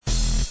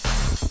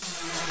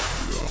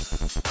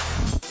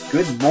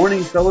Good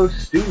morning, fellow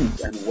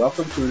students, and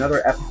welcome to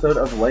another episode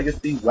of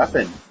Legacy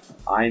Weapon.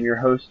 I am your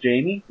host,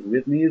 Jamie, and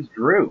with me is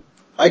Drew.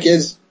 Hi,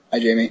 kids. Hi,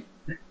 Jamie.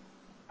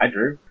 Hi,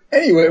 Drew.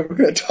 Anyway, we're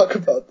going to talk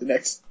about the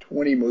next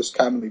 20 most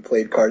commonly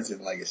played cards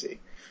in Legacy.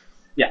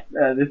 Yeah,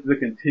 this is a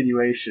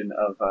continuation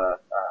of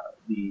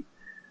the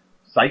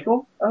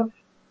cycle of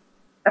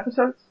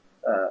episodes.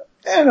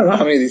 I don't know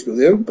how many of these people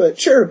do, but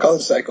sure, call it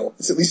a cycle.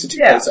 It's at least a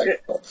two-part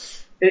cycle.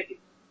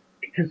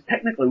 Because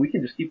technically we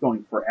can just keep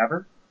going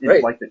forever. It's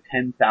right. Like the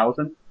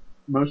 10,000th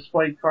most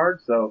played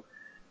card, so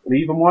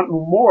leave them wanting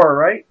more,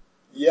 right?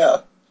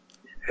 Yeah.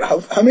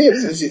 How many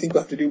episodes do you think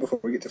we'll have to do before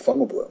we get to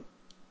Funnel Bloom?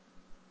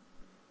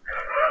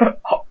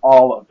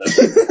 All of them.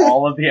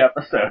 All of the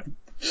episodes.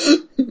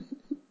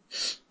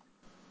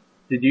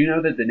 Did you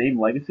know that the name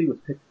Legacy was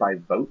picked by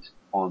vote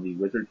on the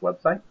Wizards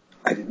website?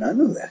 I did not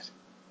know that.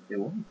 It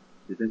was.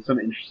 There's been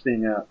some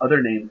interesting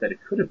other names that it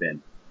could have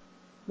been.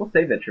 We'll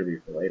save that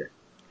trivia for later.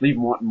 Leave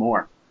them wanting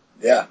more.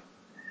 Yeah.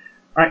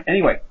 Alright,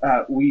 anyway,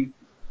 we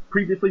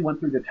previously went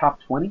through the top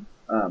 20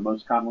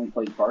 most commonly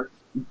played cards.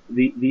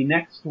 The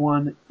next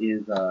one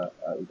is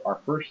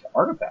our first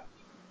artifact.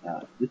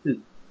 This is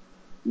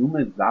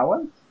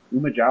Umazawa's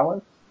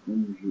Jinte.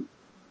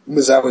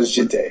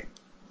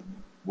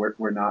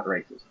 We're not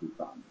racist, we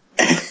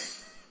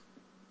promise.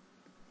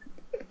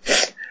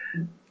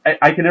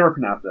 I can never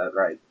pronounce that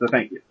right, so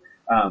thank you.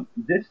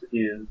 This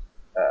is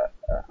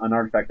an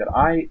artifact that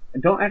I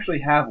don't actually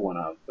have one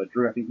of, but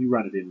Drew, I think you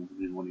run it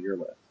in one of your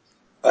lists.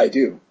 I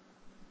do.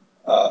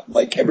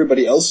 Like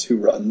everybody else who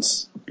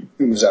runs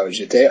Umazawa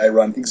Jite, I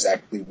run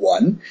exactly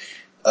one,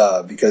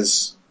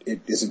 because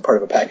it isn't part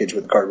of a package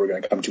with a card we're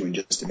going to come to in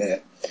just a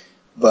minute.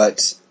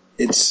 But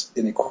it's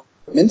an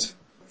equipment,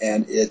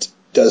 and it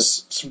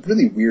does some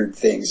really weird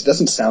things. It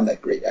doesn't sound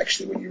that great,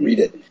 actually, when you read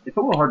it. It's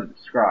a little hard to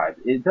describe.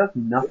 It does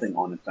nothing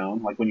on its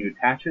own. Like, when you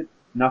attach it,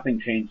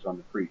 nothing changes on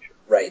the creature.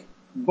 Right.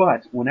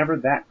 But whenever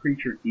that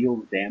creature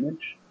deals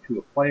damage to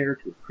a player,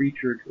 to a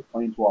creature, to a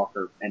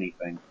planeswalker,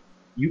 anything,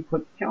 you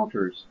put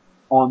counters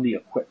on the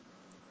equipment.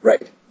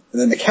 Right. And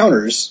then the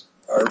counters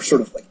are sort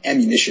of like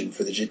ammunition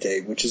for the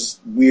Jite, which is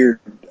weird.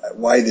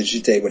 Why the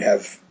Jite would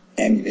have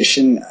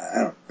ammunition,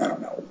 I don't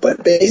know.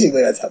 But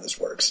basically that's how this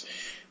works.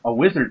 A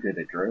wizard did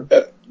it, Drew.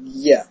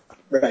 Yeah,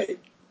 right.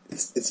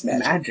 It's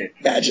magic.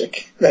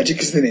 Magic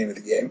is the name of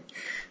the game.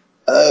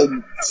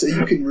 So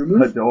you can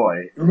remove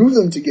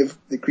them to give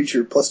the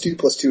creature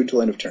 +2/+2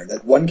 until end of turn.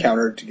 That one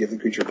counter to give the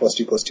creature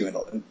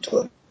 +2/+2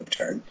 until end of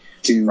turn.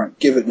 To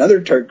give another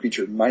target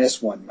creature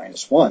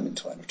 -1/-1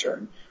 until end of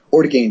turn,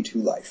 or to gain 2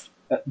 life.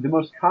 The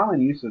most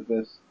common use of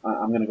this,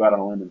 I'm going to go out on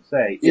a limb and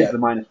say, is the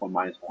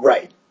 -1/-1.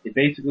 Right. It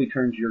basically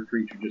turns your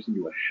creature just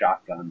into a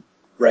shotgun.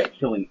 Right.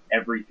 Killing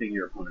everything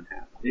your opponent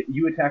has.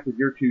 You attack with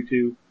your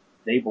 2/2,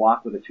 they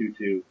block with a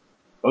 2/2,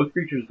 both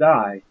creatures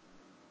die,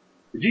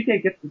 the GK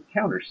gets this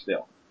counter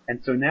still.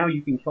 And so now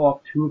you can kill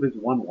off 2 of his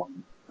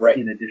 1/1s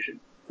in addition.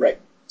 Right.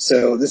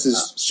 So this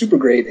is super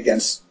great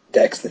against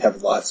decks that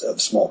have lots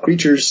of small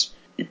creatures.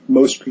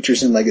 Most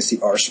creatures in Legacy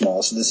are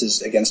small, so this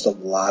is against a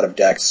lot of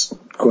decks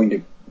going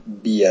to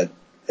be at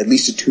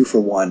least a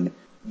 2-for-1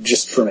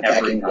 just from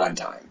attacking one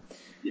time.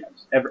 Yes.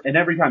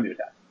 Every time you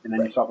attack. And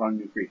then you swap it on a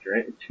new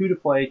creature. 2 to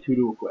play, 2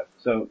 to equip.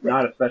 So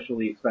not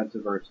especially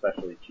expensive or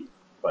especially cheap,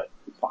 but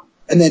it's fine.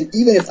 And then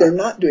even if they're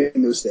not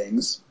doing those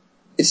things,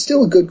 it's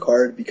still a good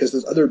card because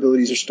those other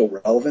abilities are still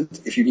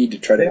relevant. If you need to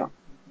try to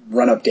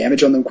run up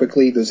damage on them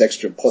quickly, those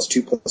extra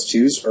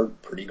 +2/+2s are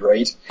pretty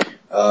great.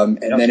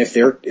 Then if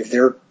you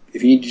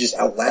need to just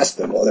outlast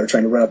them while they're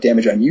trying to run up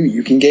damage on you,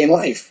 you can gain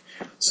life.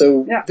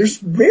 So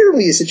there's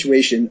rarely a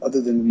situation,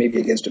 other than maybe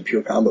against a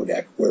pure combo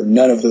deck, where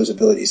none of those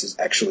abilities is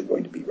actually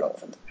going to be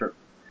relevant. Sure.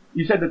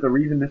 You said that the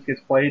reason this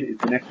gets played is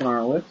the next one on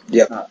our list.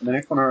 Yep. The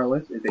next one on our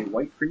list is a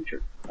white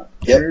creature.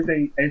 There's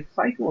a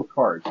cycle of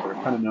cards that are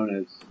kind of known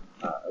as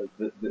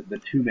the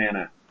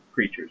 2-mana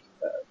creatures.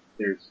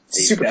 There's it's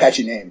a super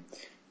catchy name.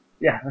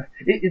 Yeah.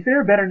 Is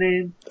there a better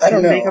name? I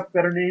don't know. Can we make up a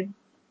better name?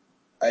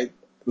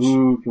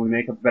 Can we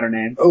make up a better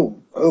name? Oh,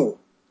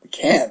 we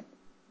can.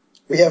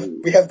 We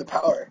have the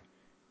power.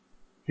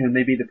 Can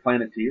they be the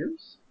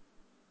Planeteers?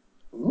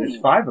 Ooh. There's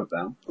 5 of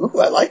them. Ooh,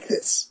 I like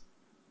this.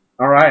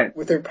 All right.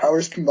 With their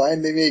powers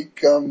combined, they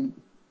make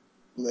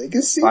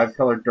Legacy?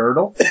 5-color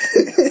Dirtle.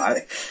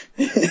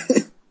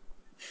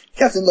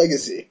 Captain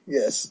Legacy,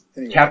 yes.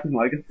 Anyway. Captain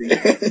Legacy.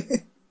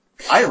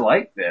 I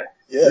like this.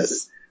 Yes. This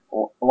is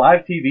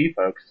live TV,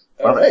 folks.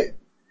 All right.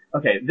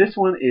 Okay, this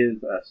one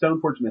is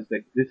Stoneforge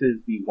Mystic. This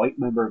is the white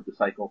member of the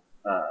cycle.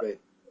 It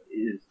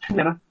is 2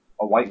 mana,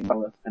 a white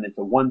colorless, and it's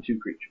a 1/2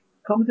 creature.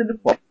 Comes into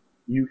play.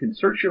 You can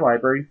search your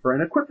library for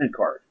an equipment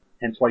card.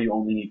 Hence why you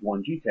only need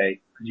 1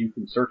 GK, because you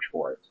can search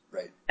for it.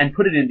 Right. And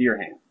put it into your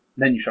hand.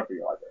 Then you shuffle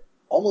your library.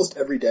 Almost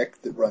every deck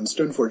that runs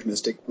Stoneforge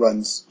Mystic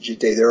runs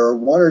Jite. There are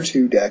 1 or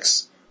 2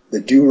 decks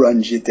that do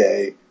run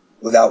Jite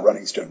without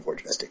running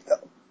Stoneforge Mystic,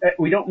 though.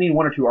 We don't mean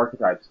 1 or 2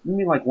 archetypes. We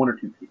mean like 1 or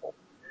 2 people.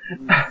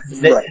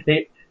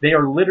 They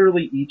are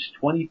literally each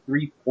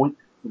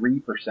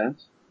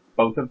 23.3%,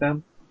 both of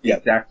them, the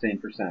exact same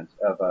percent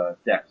of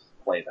decks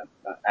play them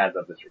as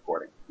of this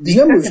recording. These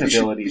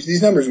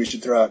numbers we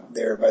should throw out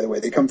there, by the way,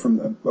 they come from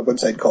a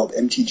website called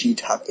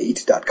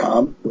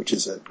mtgtop8.com, which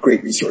is a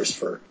great resource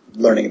for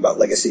learning about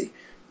legacy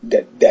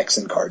decks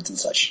and cards and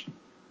such.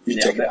 You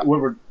should check it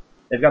out.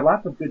 They've got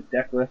lots of good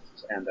deck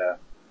lists, and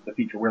the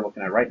feature we're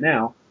looking at right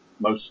now,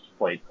 most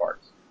played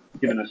cards,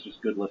 giving us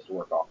just good lists to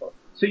work off of.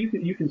 So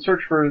you can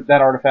search for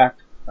that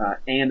artifact,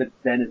 and it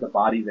then is a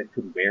body that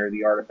could wear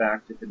the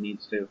artifact if it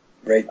needs to.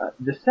 Right.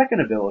 The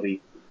second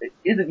ability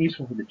isn't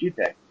useful for the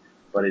Jite,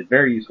 but is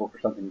very useful for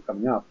something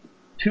coming up.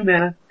 2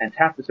 mana and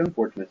tap the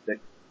Stoneforge Mystic.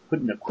 Put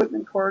an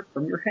equipment card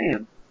from your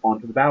hand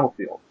onto the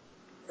battlefield.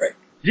 Right.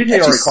 Jite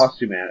already costs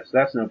 2 mana, so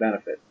that's no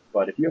benefit.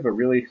 But if you have a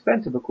really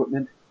expensive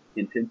equipment,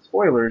 hint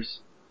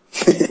spoilers,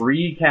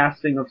 free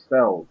casting of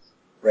spells.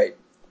 Right.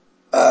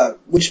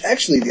 Which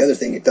actually, the other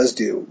thing it does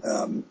do,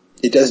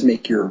 it does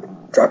make your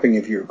dropping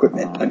of your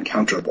equipment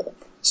uncounterable.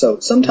 So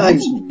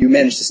sometimes you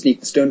manage to sneak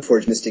the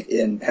Stoneforge Mystic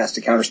in past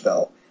a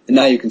counterspell, and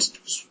now you can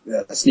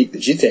sneak the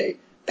Jite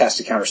past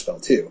a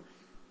counterspell too.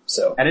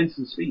 So at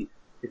instant speed.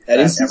 At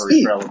instant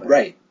speed,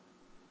 right.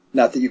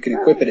 Not that you can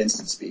equip at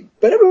instant speed,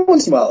 but every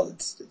once in a while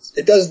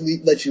it does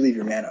let you leave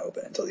your mana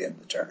open until the end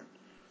of the turn.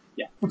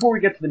 Yeah. Before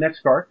we get to the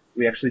next card,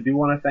 we actually do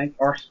want to thank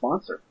our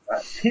sponsor.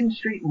 Tin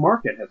Street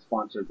Market has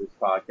sponsored this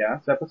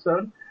podcast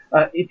episode.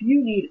 If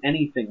you need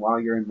anything while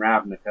you're in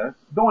Ravnica,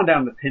 going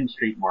down to Tin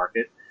Street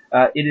Market,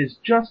 it is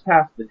just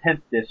past the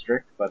 10th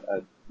district, but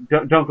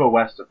don't go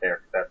west of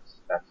there, because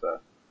that's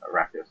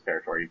Rakdos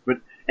territory. But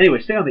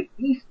anyway, stay on the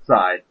east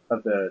side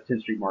of the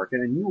Tin Street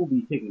Market, and you will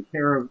be taken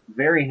care of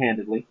very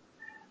handedly.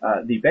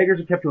 The beggars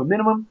are kept to a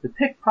minimum, the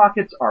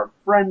pickpockets are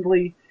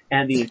friendly,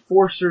 and the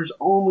enforcers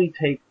only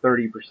take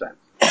 30%.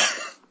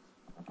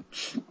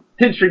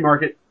 Tin Street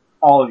Market,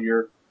 all of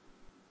your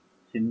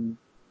Tin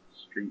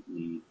Street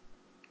needs.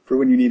 For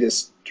when you need a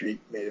street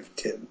made of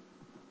tin.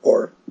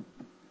 Or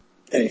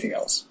anything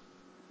else.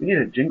 We need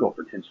a jingle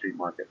for Tin Street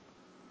Market.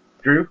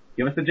 Drew,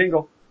 give us a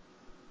jingle.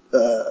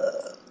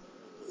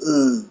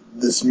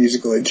 This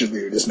musical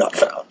interlude is not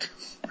found.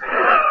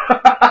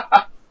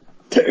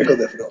 Technical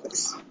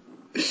difficulties.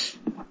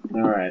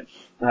 Alright.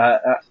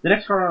 The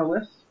next card on our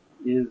list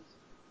is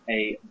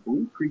a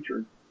blue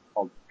creature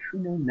called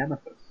Trune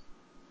Nemesis.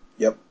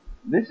 Yep.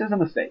 This is a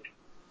mistake.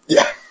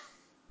 Yeah.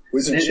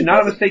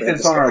 Not a mistake that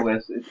it's on our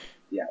list.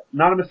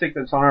 Not a mistake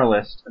that it's on our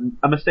list.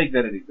 A mistake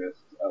that it exists.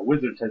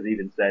 Wizards has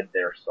even said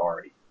they're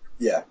sorry.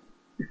 Yeah.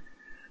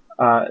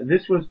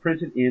 This was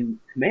printed in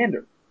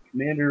Commander.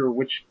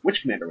 Which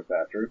Commander was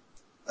that, Drew?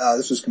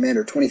 This was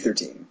Commander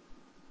 2013.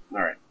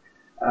 Alright.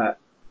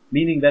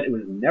 Meaning that it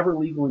was never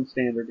legal in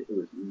Standard, it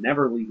was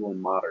never legal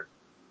in Modern.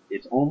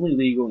 It's only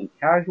legal in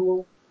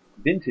Casual,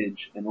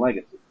 Vintage, and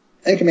Legacy.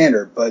 And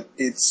Commander, but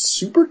it's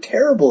super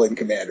terrible in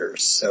Commander,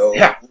 so...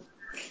 Yeah.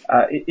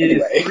 It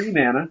is 3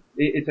 mana.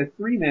 It's a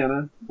 3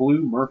 mana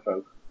blue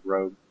Merfolk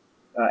rogue,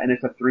 and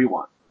it's a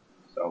 3/1.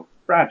 So,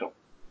 fragile.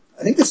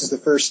 I think this is the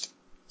first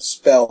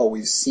spell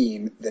we've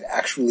seen that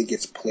actually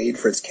gets played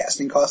for its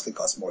casting cost that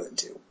costs more than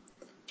 2.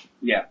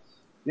 Yes.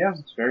 Yeah,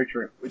 it's very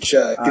true. Which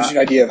gives you an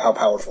idea of how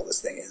powerful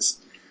this thing is.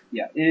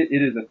 Yeah,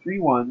 it is a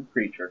 3/1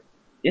 creature.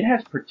 It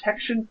has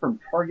protection from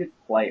target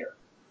player.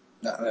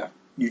 No.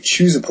 You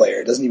choose a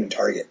player, it doesn't even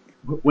target.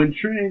 When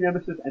Trune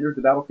Nemesis enters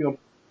the battlefield,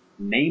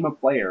 name a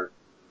player.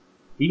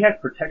 He has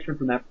protection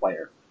from that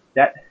player.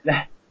 That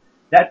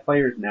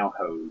player is now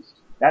hosed.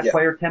 That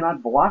player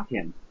cannot block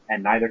him,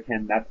 and neither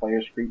can that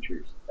player's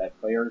creatures. That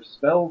player's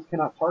spells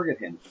cannot target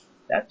him.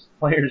 That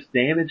player's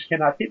damage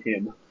cannot hit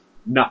him.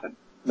 Nothing.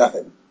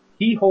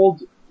 He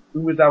holds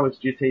Umezawa's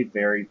Jite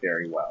very,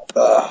 very well.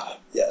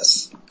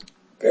 Yes.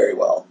 Very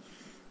well.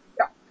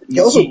 Yeah. He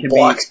also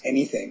blocks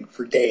anything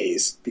for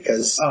days,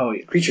 because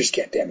creatures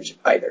can't damage it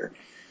either.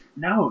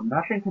 No,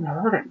 nothing can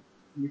hurt him.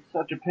 He's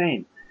such a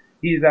pain.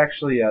 He's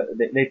actually,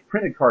 they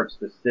printed cards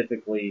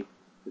specifically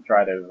to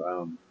try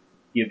to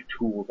give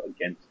tools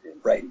against him.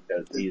 Right.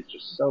 Because he's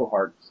just so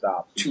hard to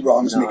stop. Two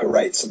wrongs make a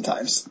right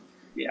sometimes.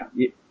 Yeah,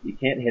 you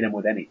can't hit him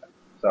with anything.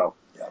 So,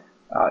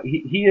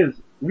 he is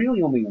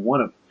really only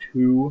one of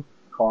 2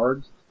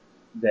 cards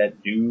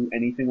that do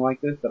anything like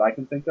this that I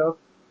can think of.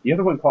 The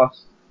other one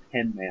costs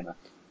 10 mana.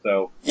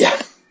 So,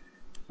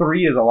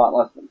 3 is a lot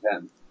less than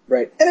 10.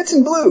 Right. And it's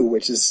in blue,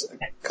 which is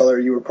a color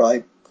you were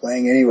probably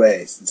playing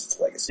anyway, since it's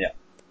Legacy. Yeah.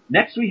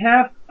 Next we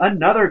have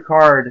another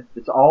card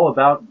that's all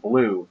about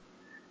blue.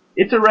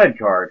 It's a red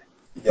card,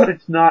 but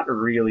it's not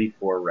really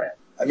for red.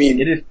 I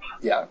mean, it is.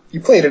 Yeah,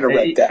 you play it in a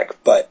red deck,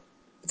 but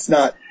it's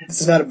not.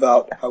 This is not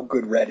about how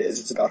good red is.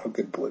 It's about how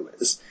good blue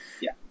is.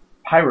 Yeah,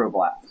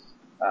 Pyroblast.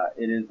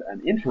 It is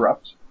an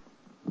interrupt.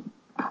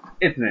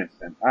 It's an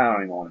instant. I don't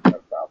even want to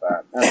talk about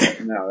that.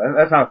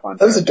 That's not a fun.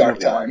 That was a dark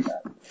time.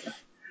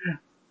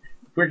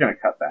 We're gonna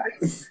cut that.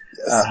 Yes.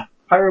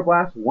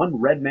 Pyroblast,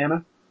 1 red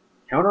mana.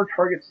 Counter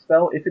target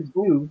spell if it's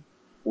blue,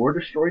 or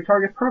destroy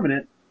target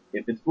permanent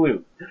if it's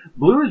blue.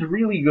 Blue is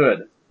really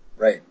good.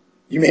 Right.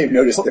 You may have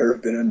noticed there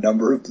have been a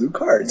number of blue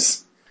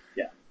cards.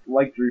 Yeah.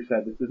 Like Drew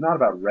said, this is not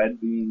about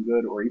red being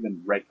good or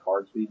even red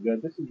cards being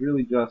good. This is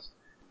really just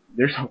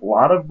there's a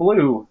lot of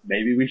blue.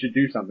 Maybe we should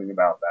do something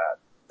about that.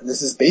 And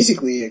this is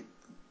basically,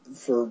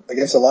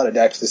 against a lot of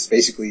decks, this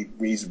basically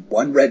reads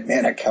 1 red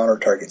mana counter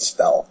target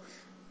spell,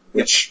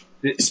 which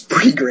is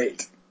pretty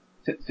great.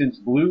 Since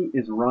blue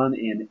is run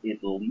in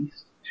at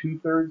least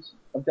 2/3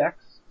 of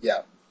decks.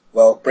 Yeah.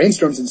 Well,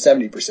 Brainstorm's in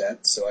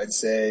 70%, so I'd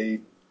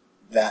say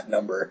that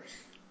number.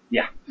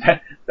 Yeah,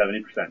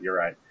 70%, you're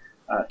right.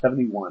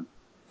 71.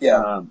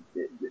 Yeah.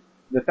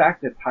 The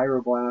fact that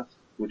Pyroblast,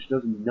 which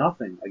does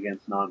nothing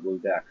against non-blue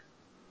decks,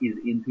 is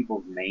in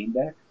people's main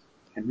decks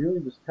can really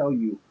just tell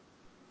you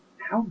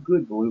how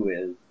good blue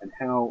is and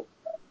how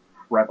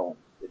prevalent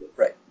it is.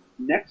 Right.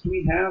 Next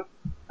we have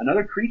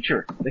another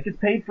creature that gets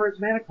paid for its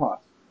mana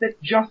cost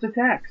that just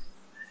attacks.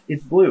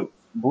 It's blue.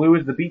 Blue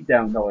is the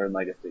beatdown color in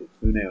Legacy.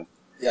 Who knew?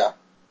 Yeah.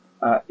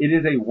 It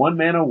is a 1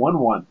 mana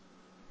 1/1.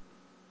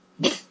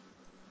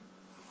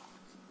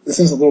 This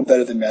is a little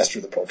better than Master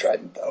of the Pearl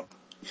Trident, though.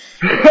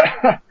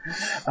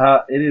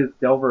 It is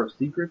Delver of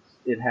Secrets.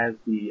 It has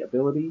the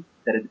ability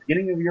that at the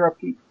beginning of your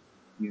upkeep,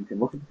 you can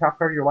look at the top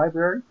card of your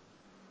library.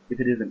 If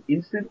it is an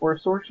instant or a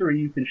sorcery,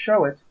 you can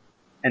show it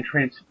and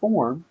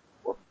transform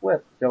or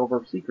flip Delver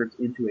of Secrets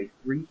into a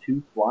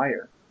 3/2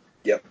 flyer.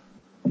 Yep.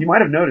 You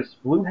might have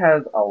noticed blue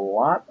has a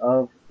lot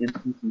of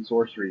instants and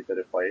sorceries that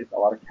it plays, a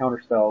lot of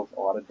counter spells, a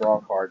lot of draw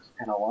cards,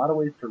 and a lot of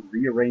ways to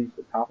rearrange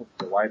the top of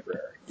the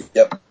library.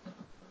 Yep.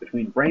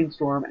 Between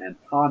Brainstorm and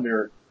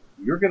Ponder,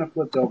 you're going to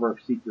flip Delver of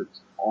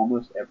Secrets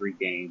almost every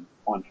game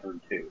on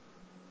turn 2.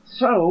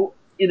 So,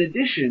 in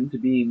addition to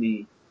being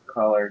the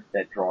color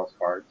that draws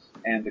cards,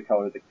 and the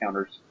color that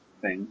counters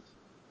things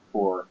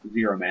for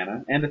 0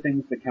 mana, and the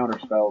things that counter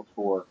spells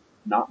for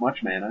not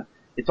much mana,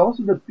 it's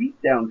also the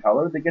beatdown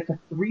color that gets a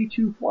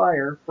 3/2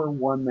 flyer for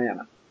 1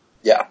 mana.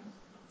 Yeah.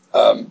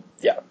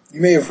 Yeah.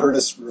 You may have heard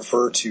us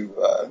refer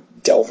to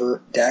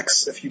Delver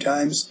decks a few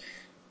times.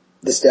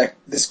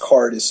 This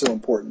card is so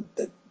important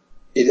that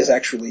it is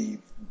actually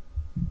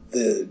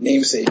the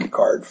namesake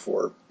card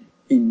for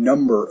a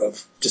number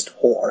of just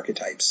whole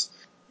archetypes.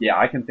 Yeah,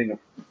 I can think of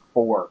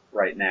 4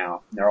 right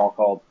now. They're all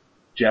called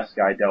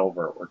Jeskai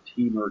Delver or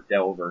Teamer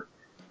Delver.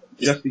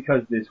 Just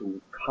because this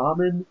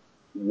common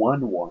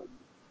 1/1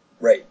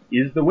 right.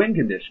 is the win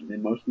condition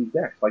in most of these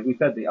decks. Like we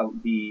said,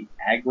 the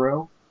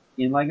aggro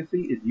in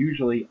Legacy is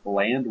usually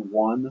land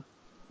 1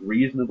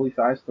 reasonably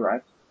sized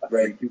threat, a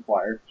 3/2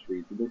 flyer that's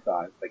reasonably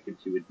sized, that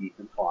gives you a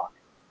decent clock,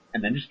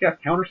 and then just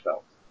get counter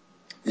spells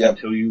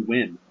until you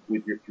win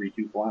with your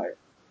 3/2 flyer.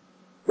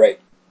 Right.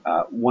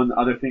 Only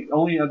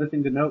other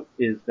thing to note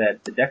is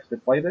that the decks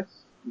that play this,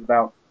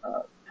 about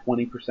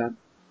 20%,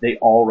 they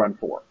all run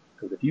 4.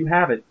 Because if you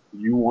have it,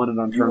 you want it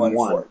on turn 1.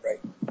 4, right.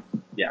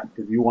 Yeah,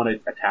 because you want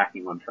it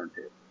attacking on turn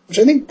 2. Which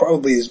I think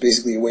probably is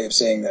basically a way of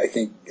saying that I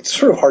think it's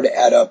sort of hard to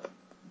add up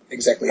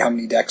exactly how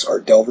many decks are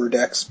Delver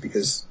decks,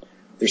 because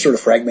they're sort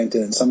of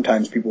fragmented, and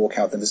sometimes people will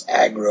count them as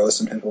aggro,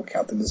 sometimes we'll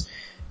count them as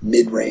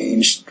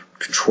mid-range,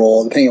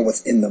 control, depending on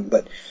what's in them.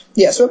 But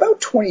yeah, so about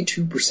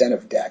 22%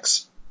 of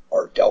decks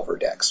are Delver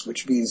decks,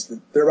 which means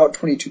that there are about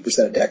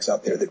 22% of decks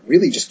out there that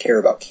really just care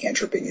about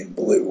cantripping in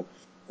blue,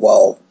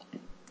 while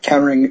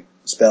countering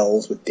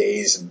spells with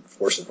Daze and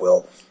Force of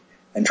Will,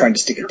 and trying to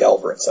stick a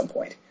Delver at some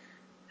point.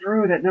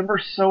 Drew, that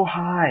number's so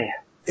high.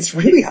 It's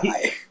really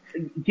high.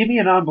 Give me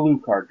a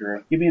non-blue card,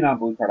 Drew. Give me a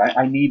non-blue card.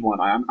 I need one.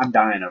 I'm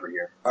dying over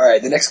here.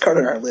 Alright, the next card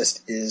on our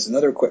list is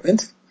another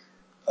equipment.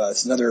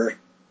 It's another...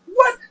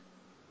 What?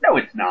 No,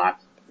 it's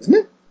not. Isn't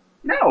it?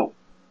 No.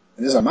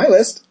 It is on my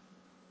list.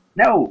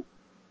 No.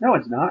 No,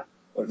 it's not.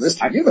 What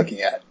list are you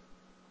looking at?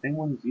 Same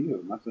one as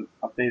you. Must have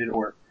updated,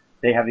 or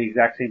they have the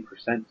exact same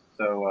percent,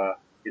 so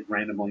it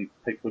randomly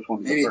picks which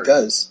one to go Maybe first. It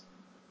does.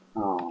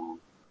 Oh.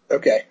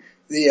 Okay.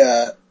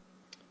 The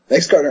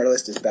next card on our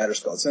list is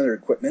Batterskull. It's another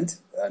equipment,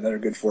 another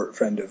good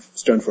friend of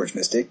Stoneforge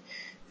Mystic.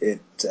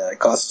 It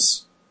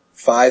costs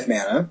 5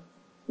 mana,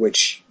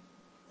 which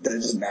that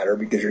doesn't matter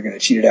because you're going to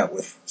cheat it out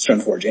with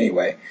Stoneforge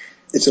anyway.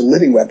 It's a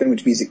living weapon,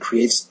 which means it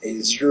creates a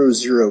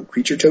 0/0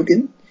 creature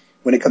token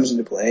when it comes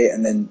into play,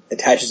 and then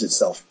attaches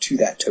itself to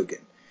that token.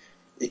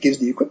 It gives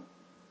the equipped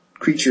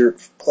creature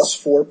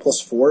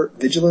 +4/+4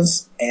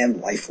 vigilance and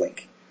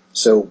lifelink.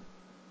 So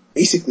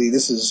basically,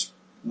 this is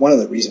one of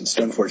the reasons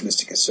Stoneforge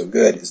Mystic is so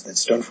good, is that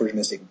Stoneforge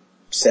Mystic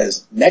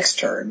says next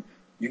turn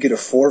you get a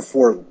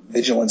 4/4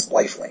 vigilance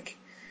lifelink.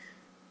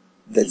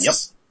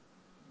 That's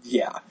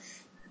yeah.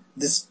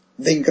 This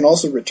thing can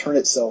also return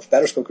itself.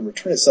 Batterskull can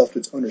return itself to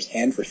its owner's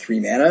hand for 3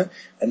 mana,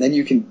 and then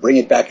you can bring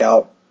it back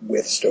out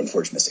with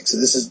Stoneforge Mystic. So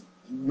this is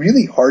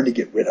really hard to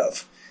get rid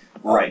of.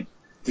 Right.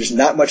 There's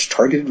not much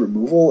targeted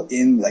removal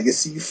in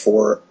Legacy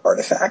for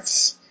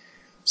artifacts,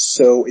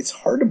 so it's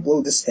hard to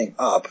blow this thing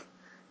up,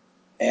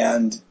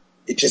 and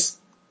it just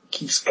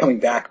keeps coming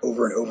back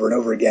over and over and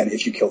over again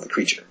if you kill the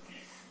creature.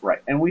 Right.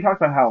 And we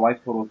talked about how life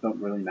totals don't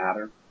really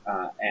matter,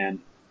 and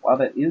while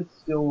that is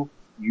still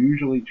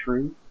usually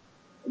true,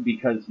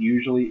 because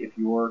usually if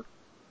you're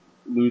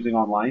losing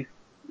on life,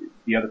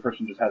 the other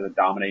person just has a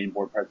dominating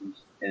board presence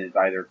and is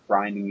either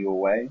grinding you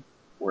away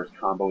or is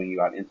comboing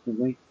you out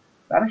instantly.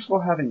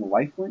 Batterskull having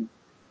lifelink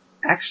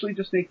actually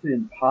just makes it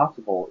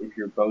impossible if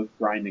you're both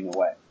grinding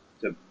away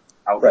to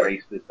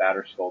outrace this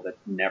Batterskull that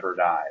never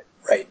dies.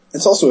 Right.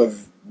 It's also a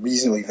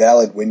reasonably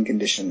valid win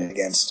condition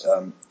against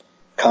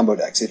combo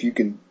decks. If you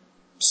can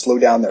slow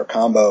down their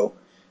combo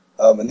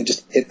and then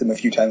just hit them a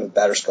few times with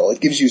Batterskull,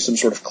 it gives you some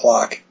sort of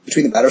clock.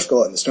 Between the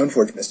Batterskull and the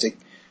Stoneforge Mystic,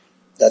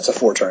 that's a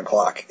 4-turn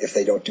clock if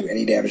they don't do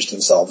any damage to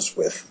themselves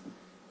with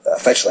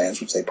fetch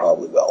lands, which they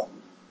probably will.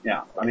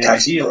 Yeah. I mean,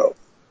 ideally.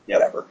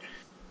 Whatever.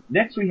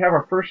 Next we have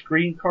our first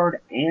green card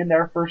and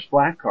our first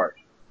black card.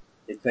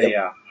 It's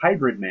a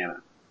hybrid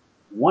mana.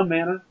 1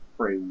 mana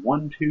for a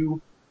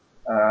 1/2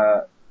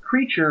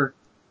 creature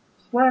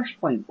 /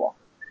 planeswalker.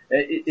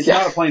 It's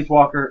not a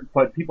planeswalker,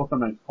 but people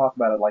sometimes talk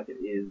about it like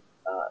it is.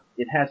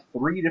 It has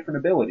 3 different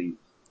abilities.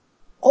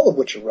 All of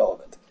which are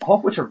relevant. All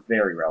of which are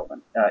very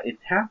relevant. It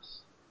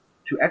taps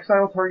to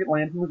exile target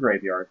land from the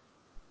graveyard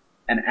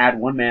and add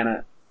 1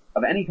 mana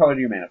of any color to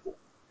your mana pool.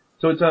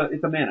 So it's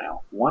a mana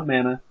elf. 1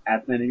 mana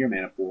adds mana to your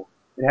mana pool.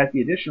 It has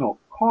the additional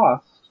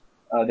cost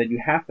that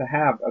you have to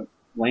have a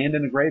land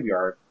in a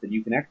graveyard that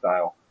you can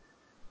exile.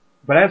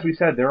 But as we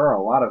said, there are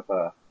a lot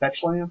of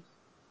fetch lands.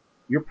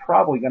 You're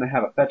probably going to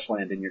have a fetch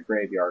land in your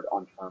graveyard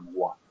on turn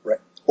 1. Right.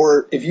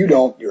 Or if you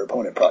don't, your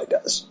opponent probably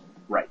does.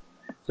 Right.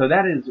 So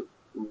that is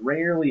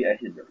rarely a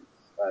hindrance.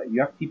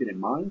 You have to keep it in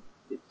mind.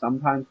 It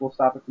sometimes will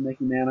stop it from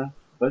making mana,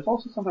 but it's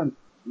also sometimes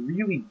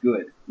really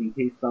good in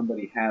case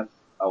somebody has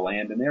a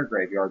land in their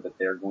graveyard that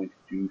they're going to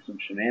do some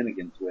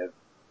shenanigans with.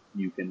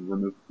 You can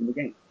remove it from the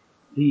game.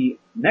 The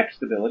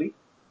next ability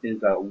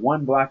is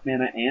 1 black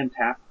mana and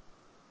tap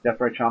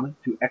Deathrite Shaman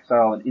to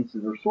exile an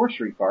instant or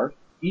sorcery card.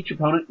 Each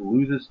opponent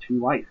loses 2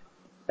 life.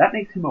 That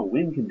makes him a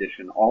win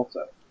condition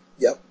also.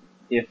 Yep.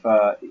 If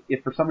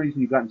for some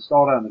reason you've gotten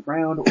stalled out on the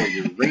ground or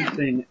you're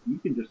racing, you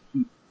can just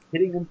keep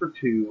hitting him for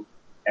 2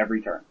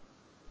 every turn.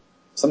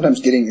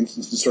 Sometimes getting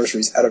instants and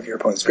sorceries out of your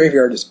opponent's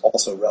graveyard is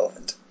also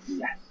relevant.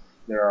 Yes.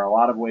 There are a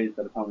lot of ways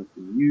that opponents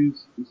can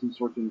use instant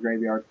sorcery in the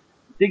graveyard.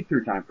 Dig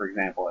Through Time, for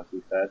example, as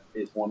we said,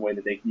 is one way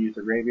that they can use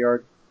their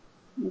graveyard.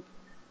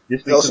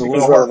 This makes it a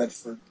little relevant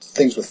for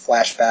things with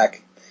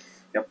flashback.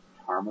 Yep.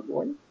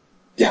 Tarmogoyf.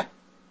 Yeah.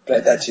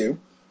 Right, that too.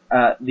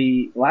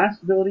 The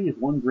last ability is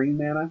 1 green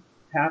mana,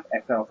 tap,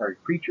 exile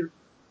target creature,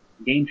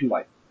 gain 2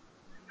 life.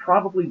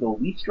 Probably the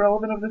least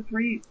relevant of the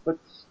 3, but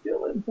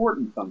still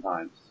important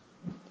sometimes.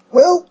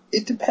 Well,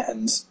 it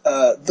depends.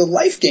 The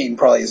life gain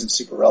probably isn't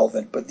super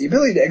relevant, but the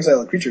ability to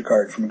exile a creature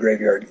card from a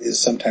graveyard is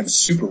sometimes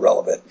super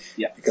relevant.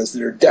 Yeah. Because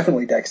there are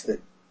definitely decks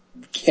that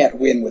can't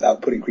win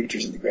without putting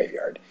creatures in the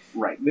graveyard.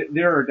 Right.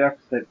 There are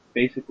decks that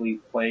basically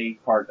play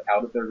cards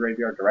out of their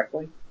graveyard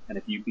directly, and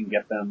if you can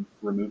get them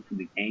removed from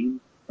the game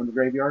from the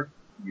graveyard,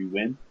 you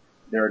win.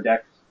 There are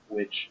decks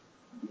which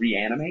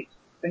reanimate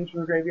things from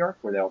the graveyard,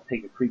 where they'll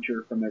take a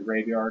creature from their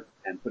graveyard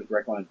and put it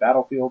directly on the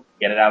battlefield,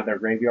 get it out of their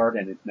graveyard,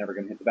 and it's never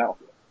going to hit the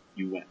battlefield.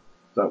 You win.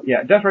 So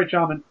yeah, Deathrite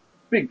Shaman,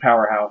 big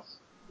powerhouse.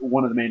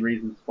 One of the main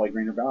reasons to play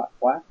green or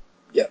black.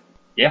 Yeah.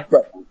 Yeah.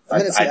 Right. And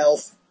then it's an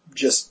elf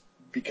just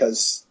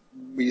because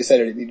we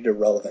decided it needed a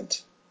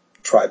relevant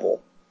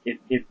tribal.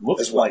 It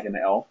looks like an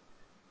elf.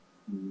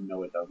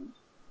 No, it doesn't.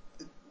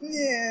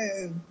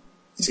 Yeah.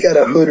 He's got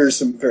a hood or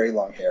some very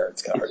long hair.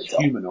 It's kind of hard to tell.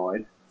 It's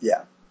humanoid.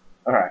 Yeah.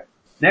 Alright.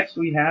 Next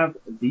we have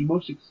the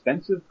most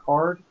expensive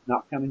card,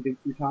 not counting Dig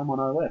Through Time, on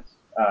our list.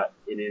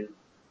 It is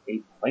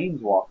a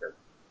Planeswalker.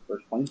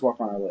 First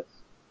Planeswalker on our list.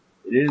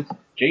 It is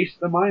Jace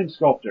the Mind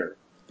Sculptor.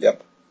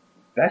 Yep.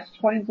 Best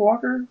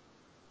Planeswalker?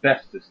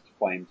 Bestest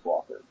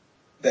Planeswalker.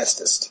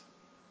 Bestest.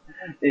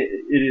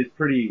 It is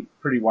pretty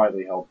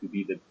widely held to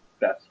be the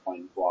best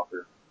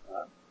Planeswalker.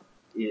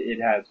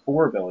 It has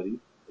 4 abilities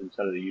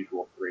instead of the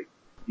usual 3.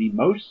 The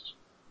most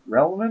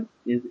relevant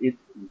is its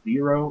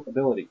 0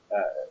 ability.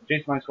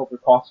 Jace the Mind Sculptor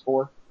costs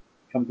 4.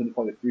 Comes into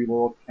play with 3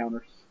 loyalty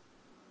counters.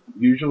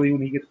 Usually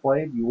when he gets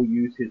played, you will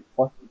use his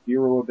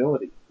 +0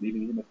 ability,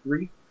 leaving him a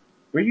 3,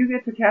 where you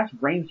get to cast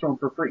Brainstorm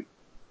for free.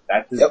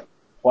 That's his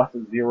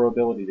 +0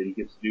 ability that he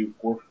gets to do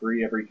for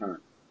free every turn.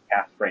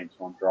 Cast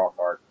Brainstorm, draw a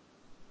card.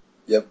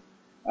 Yep.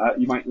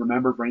 You might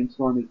remember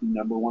Brainstorm is the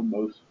 #1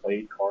 most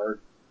played card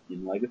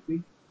in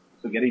Legacy,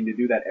 so getting to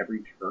do that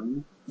every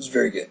turn is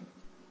very good.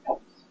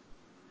 Helps.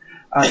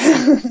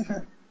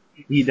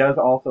 He does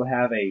also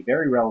have a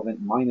very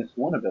relevant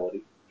 -1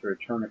 ability to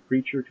return a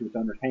creature to its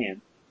owner's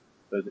hand.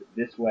 So that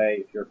this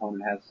way, if your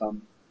opponent has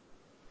some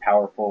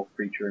powerful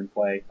creature in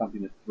play,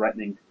 something that's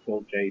threatening to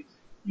kill Jace,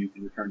 you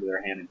can return to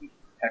their hand and he can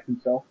protect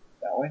himself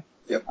that way.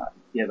 Yep.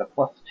 He has a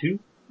 +2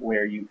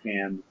 where you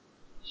can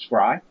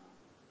scry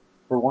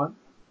for 1,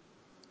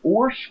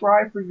 or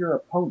scry for your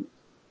opponent.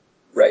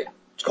 Right.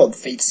 It's called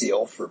Fate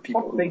Seal for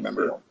people who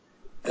remember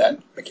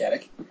that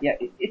mechanic. Yeah,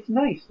 it's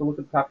nice to look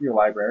at the top of your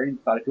library and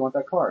decide if you want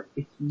that card.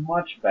 It's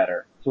much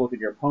better to look at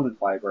your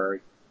opponent's library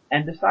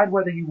and decide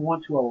whether you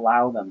want to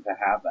allow them to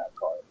have that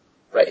card.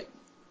 Right.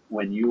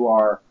 When you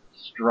are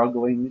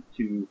struggling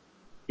to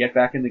get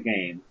back in the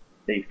game,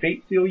 they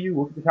Fate Seal you,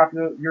 look at the top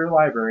of your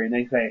library, and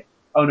they say,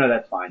 oh no,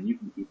 that's fine, you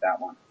can keep that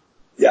one.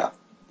 Yeah.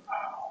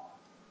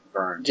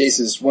 burn. Jace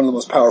is one of the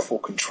most powerful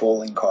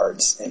controlling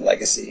cards in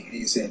Legacy.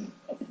 He's in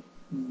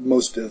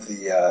most of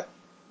the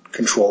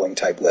controlling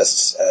type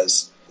lists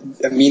as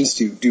a means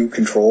to do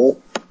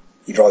control.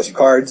 He draws you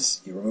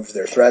cards, he removes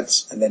their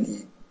threats, and then he,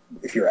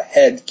 if you're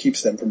ahead,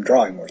 keeps them from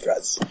drawing more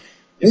threats. And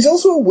he's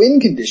also a win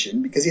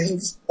condition because he has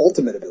his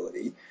ultimate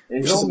ability,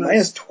 which is a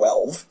minus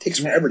 12. Takes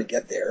forever to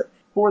get there.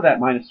 For that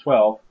minus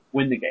 12,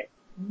 win the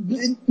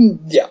game.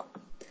 Yeah.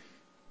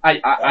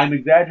 I'm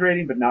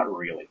exaggerating, but not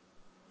really.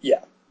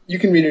 Yeah. You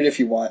can read it if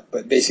you want,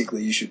 but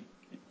basically you should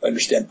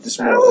understand this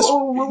more or less.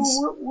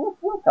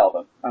 We'll tell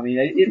them. I mean,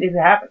 it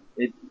happens.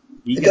 He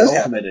it gets does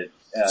ultimated.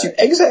 So you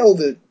exile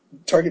the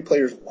target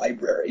player's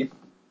library,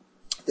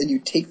 then you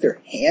take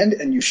their hand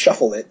and you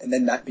shuffle it, and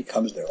then that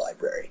becomes their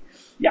library.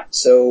 Yeah.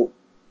 So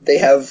they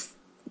have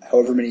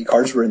however many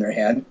cards were in their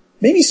hand,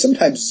 maybe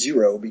sometimes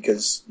 0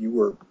 because you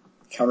were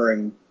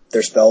countering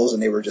their spells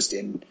and they were just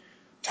in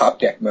top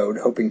deck mode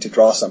hoping to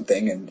draw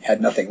something and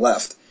had nothing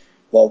left.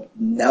 Well,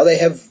 now they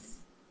have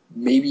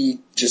maybe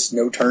just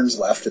no turns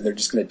left and they're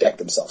just going to deck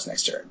themselves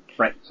next turn.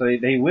 Right. So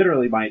they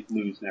literally might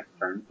lose next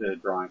turn to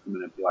drawing from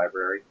an empty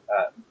library.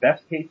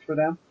 Best case for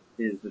them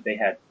is that they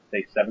had,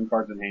 say, 7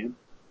 cards in hand.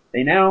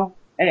 They now,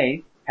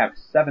 have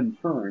 7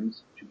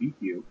 turns to beat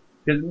you.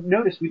 Because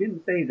notice we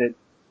didn't say that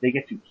they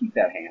get to keep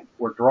that hand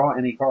or draw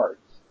any cards.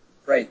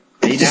 Right.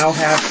 They now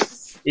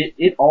have,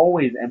 it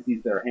always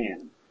empties their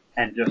hand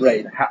and just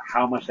right.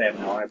 how much they have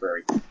in the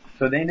library.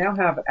 So they now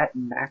have at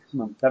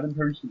maximum 7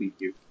 turns to beat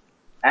you,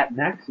 at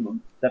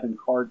maximum 7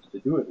 cards to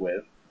do it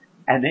with,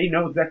 and they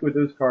know exactly what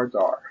those cards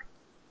are.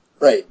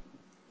 Right.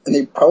 And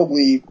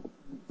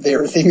they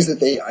are things that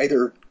they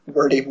either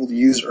weren't able to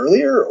use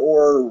earlier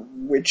or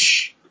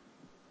which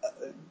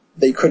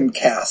they couldn't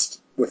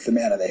cast with the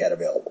mana they had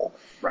available.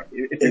 Right.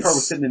 If the card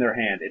was sitting in their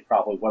hand, it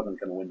probably wasn't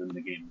going to win them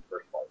the game in the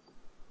first place.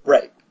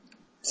 Right.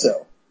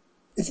 So,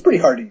 it's pretty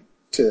hard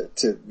to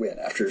win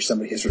after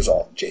somebody has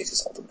resolved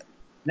Jace's ultimate.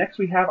 Next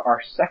we have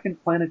our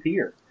second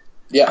Planeteer.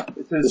 Yeah.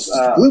 This is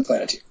blue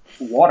Planeteer.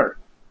 Water.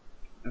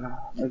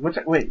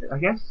 I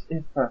guess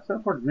if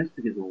Teleport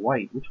Mystic is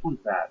white, which one's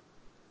that?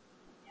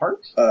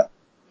 Heart?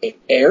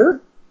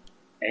 Air?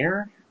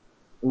 Air?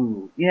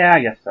 Ooh, yeah,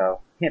 I guess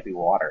so. Can't be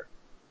water.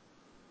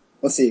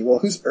 Let's see, well,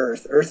 who's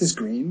Earth? Earth is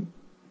green?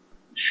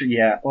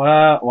 Yeah,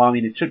 well, I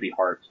mean, it should be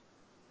heart.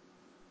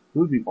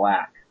 Who would be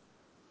black?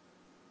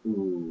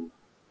 Ooh.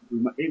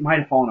 It might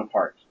have fallen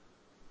apart.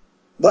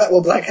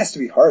 Black has to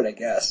be heart, I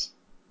guess.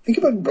 Think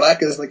about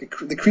black as like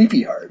the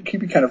creepy heart.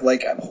 Creepy kind of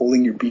like I'm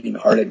holding your beating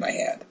heart in my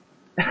hand.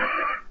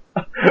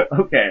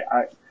 Okay,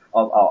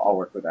 I'll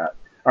work with that.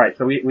 Alright,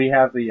 so we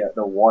have the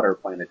water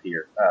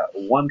Planeteer.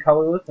 1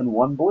 colorless and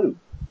 1 blue.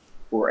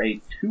 For a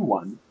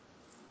 2/1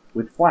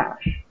 with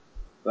flash.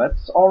 So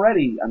that's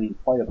already,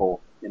 playable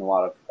in a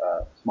lot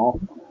of, small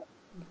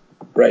formats.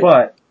 Right.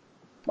 But,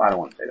 I don't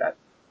want to say that.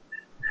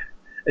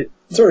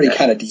 It's already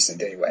kind of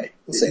decent anyway.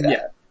 We'll say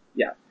that.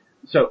 Yeah.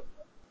 So,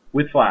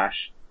 with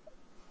flash,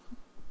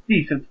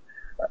 decent.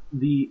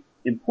 The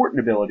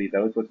important ability,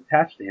 though, is what's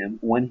attached to him.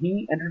 When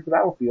he enters the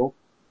battlefield,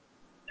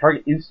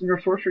 target instant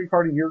or sorcery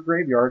card in your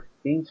graveyard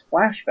gains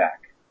flashback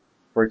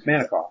for its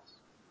mana cost.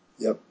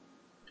 Yep.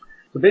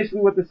 So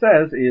basically what this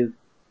says is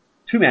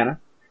 2 mana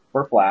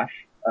for flash.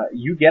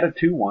 You get a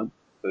 2/1.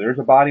 So there's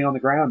a body on the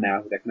ground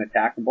now that can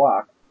attack and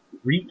block.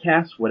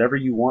 Recast whatever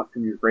you want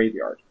from your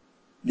graveyard.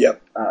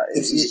 Yep.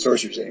 It's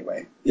sorcerers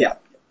anyway. Yeah.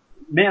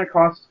 Mana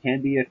cost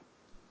can be a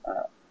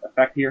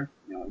effect here.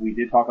 We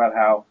did talk about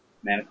how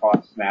mana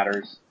cost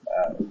matters.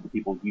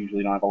 People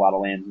usually don't have a lot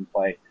of lands in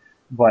play.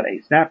 But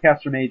a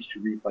Snapcaster Mage to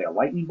replay a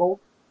Lightning Bolt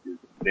is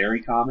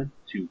very common.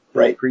 To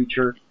kill a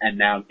creature and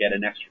now get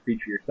an extra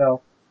creature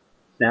yourself.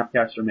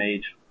 Snapcaster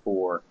Mage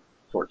for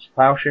Swords to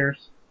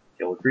Plowshares,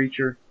 kill a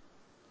creature.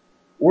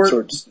 Or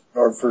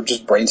for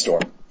just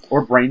Brainstorm.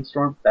 Or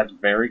Brainstorm, that's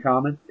very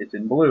common. It's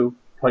in blue.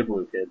 Play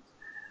blue, kids.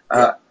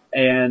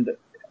 And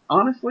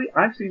honestly,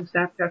 I've seen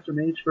Snapcaster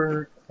Mage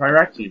for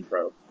Phyrexian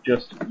Probe.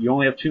 Just, you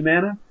only have 2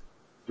 mana,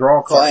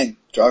 draw a card. Fine,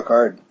 draw a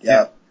card,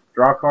 yeah.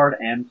 Draw a card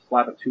and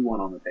slap a 2/1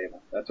 on the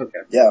table. That's okay.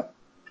 Yeah.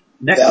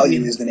 Next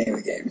Value is the name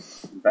of the game.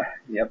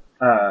 Yep.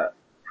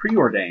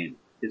 Preordain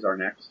is our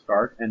next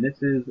card, and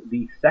this is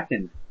the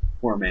second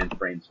 4-man's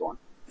Brainstorm.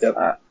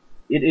 Yep.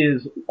 It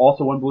is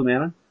also 1 blue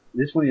mana.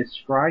 This one is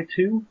scry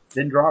 2,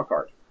 then draw a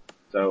card.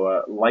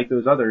 So, like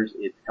those others,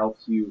 it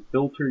helps you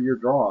filter your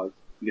draws.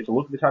 You get to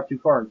look at the top 2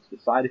 cards,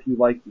 decide if you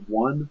like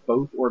one,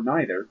 both, or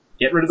neither,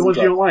 get rid of the ones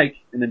you don't like,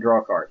 and then draw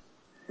a card.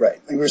 Right.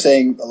 Like we were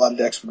saying, a lot of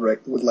decks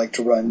would like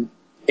to run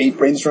 8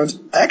 Brainstorms.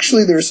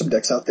 Actually, there are some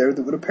decks out there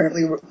that would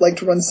apparently like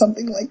to run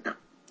something like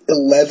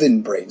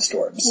 11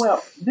 Brainstorms.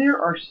 Well, there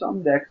are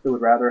some decks that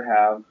would rather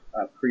have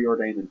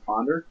Preordain than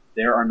Ponder.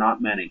 There are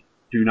not many.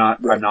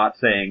 I'm not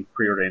saying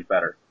Preordain's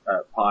better.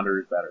 Ponder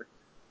is better.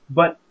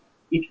 But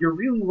if you're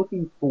really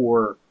looking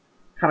for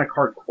kind of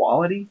card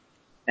quality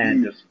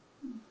and just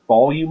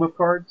volume of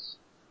cards,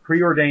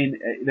 Preordain,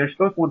 there's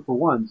both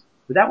 1-for-1s,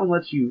 but that one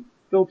lets you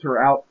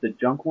filter out the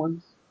junk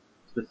ones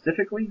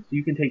specifically, so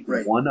you can take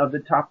one of the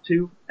top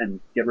 2 and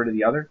get rid of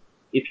the other.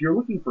 If you're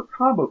looking for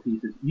combo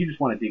pieces, you just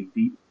want to dig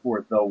deep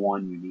for the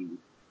one you need.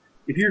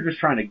 If you're just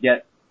trying to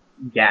get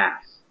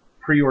gas,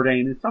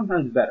 preordained is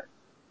sometimes better.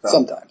 So,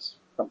 sometimes.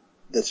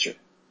 That's true.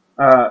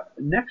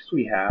 Next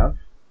we have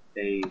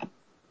a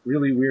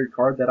really weird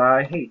card that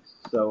I hate,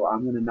 so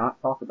I'm going to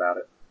not talk about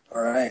it.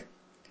 Alright.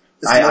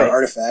 This is another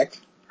artifact.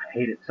 I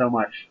hate it so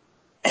much.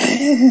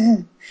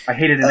 I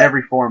hate it in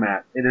every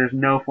format. There's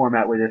no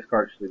format where this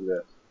card should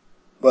exist.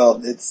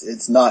 Well,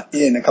 it's not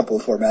in a couple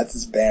of formats.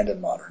 It's banned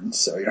in Modern,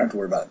 so you don't have to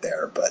worry about it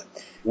there. But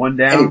one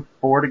down,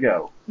 4 to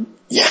go.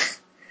 Yeah.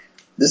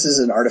 This is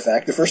an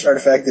artifact. The first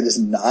artifact that is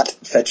not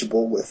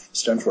fetchable with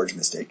Stoneforge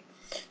Mystic.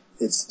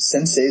 It's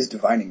Sensei's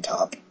Divining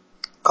Top.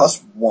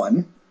 Costs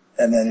 1,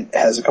 and then it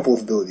has a couple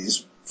of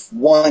abilities.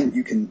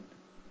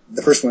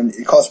 The first one,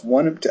 it costs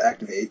 1 to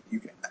activate. You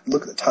can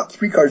look at the top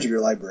 3 cards of your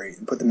library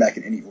and put them back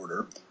in any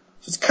order.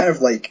 So it's kind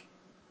of like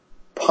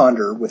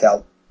Ponder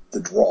without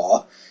the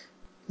draw.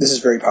 This is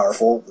very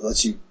powerful. It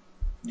lets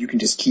you can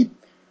just keep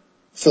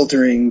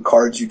filtering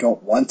cards you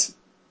don't want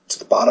to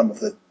the bottom of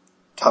the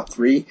top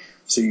 3,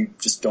 so you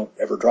just don't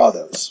ever draw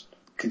those.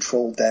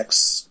 Control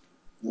decks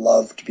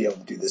love to be able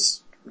to do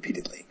this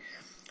repeatedly.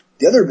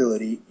 The other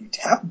ability, you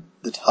tap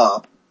the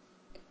top,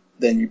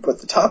 then you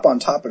put the top on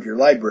top of your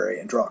library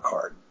and draw a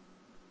card.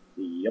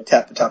 Yep.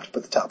 Tap the top to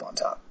put the top on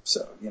top.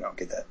 So you don't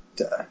get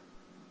that.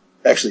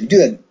 Actually, you do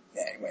that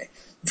anyway.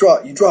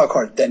 You draw a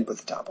card, then put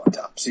the top on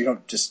top. So you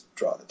don't just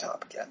draw the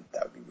top again.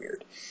 That would be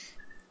weird.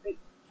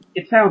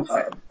 It sounds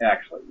fair,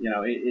 actually.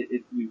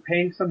 You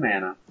pay some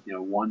mana,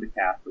 1 to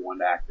cast or 1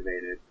 to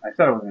activate it. I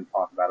said I wasn't going to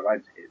talk about it, but I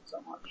just hate it so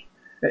much.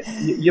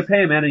 You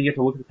pay a mana and you get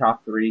to look at the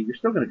top 3. You're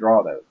still going to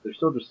draw those. They're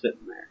still just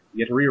sitting there. You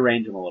get to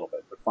rearrange them a little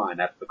bit, but fine.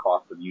 That's the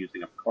cost of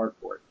using a card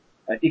for it.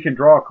 You can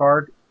draw a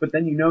card, but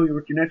then you know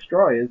what your next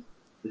draw is,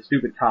 the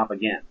stupid top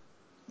again.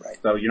 Right.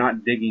 So you're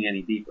not digging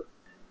any deeper.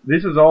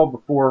 This is all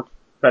before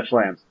fetch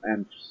lands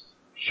and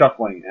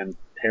shuffling and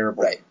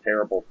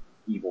terrible,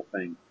 evil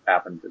things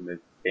happened in this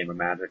game of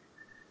Magic.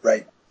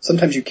 Right.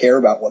 Sometimes you care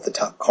about what the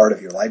top card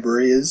of your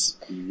library is.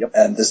 Yep.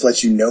 And this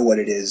lets you know what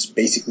it is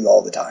basically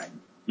all the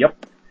time.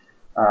 Yep.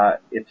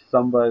 If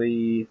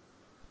somebody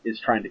is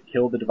trying to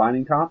kill the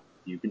Divining Top,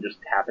 you can just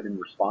tap it in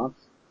response.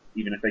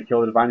 Even if they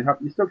kill the Divining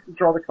Top, you still can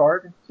draw the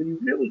card. So you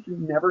really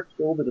can never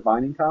kill the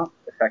Divining Top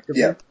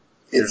effectively. Yeah.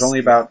 There's only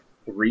about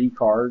 3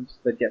 cards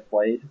that get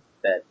played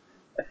that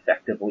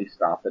effectively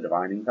stop the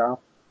Divining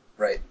Top.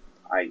 Right.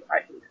 I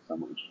hate it so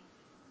much.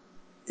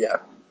 Yeah.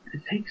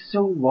 It takes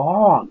so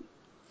long.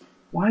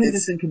 Why is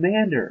this in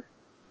Commander?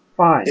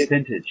 Fine,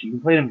 Vintage. You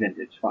can play it in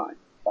Vintage. Fine.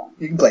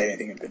 You can play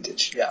anything in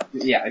Vintage, yeah.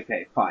 Yeah,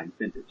 okay, fine,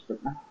 Vintage. But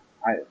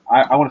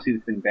I want to see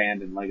this thing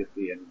banned in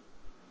Legacy and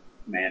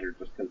Commander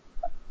just because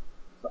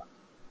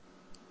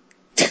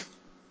it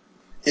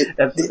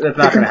sucks. That's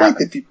not going to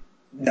happen.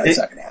 It's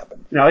not going to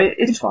happen. No,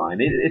 it's fine.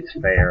 It's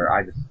fair.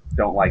 I just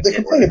don't like the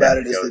complaint about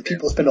it is that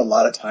people spend a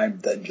lot of time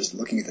then just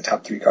looking at the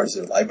top 3 cards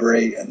of their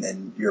library, and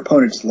then your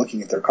opponent's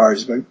looking at their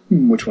cards going,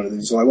 which one of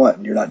these do I want?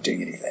 And you're not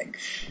doing anything.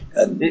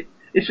 And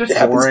it's just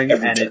boring,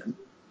 and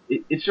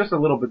it's just a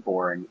little bit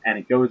boring, and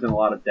it goes in a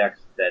lot of decks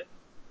that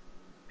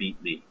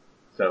beat me.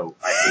 So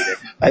I hate it.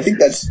 I think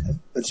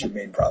that's your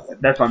main problem.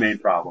 That's my main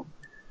problem.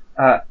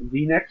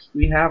 The next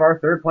we have our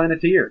third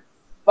Planeteer.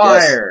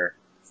 Fire!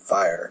 Yes.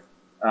 Fire.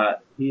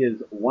 He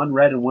is 1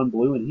 red and 1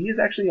 blue, and he is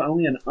actually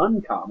only an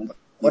uncommon.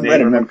 1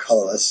 red and 1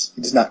 colorless.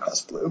 He does not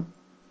cost blue.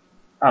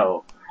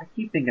 Oh, I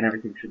keep thinking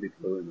everything should be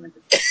blue in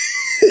Lincoln.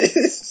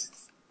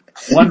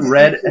 1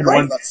 red and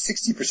 1... about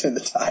 60% of the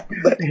time.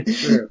 But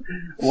it's true.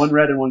 1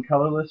 red and 1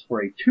 colorless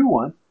for a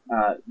 2/1.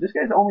 This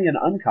guy's only an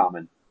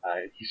uncommon.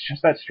 He's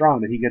just that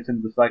strong that he gets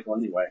into the cycle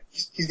anyway.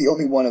 He's the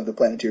only one of the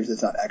Planeteers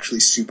that's not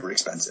actually super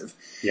expensive.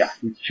 Yeah,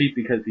 he's cheap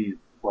because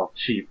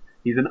cheap.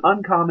 He's an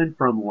uncommon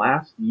from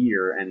last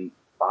year, and he's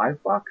 $5?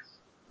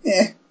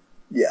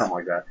 Yeah. Something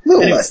like that. A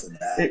little less than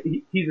that.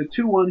 He's a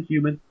 2/1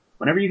 human.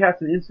 Whenever you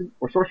cast an instant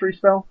or sorcery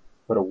spell,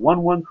 put a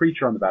 1/1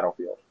 creature on the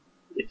battlefield.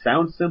 It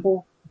sounds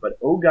simple, but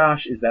oh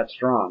gosh is that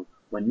strong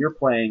when you're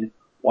playing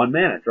 1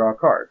 mana, draw a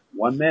card.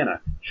 1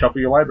 mana,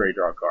 shuffle your library,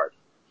 draw a card.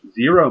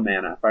 0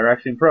 mana,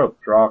 Phyrexian Probe,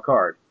 draw a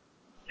card.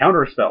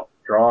 Counter a spell,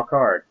 draw a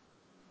card.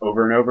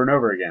 Over and over and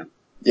over again.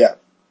 Yeah.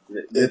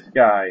 This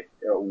guy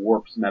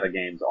warps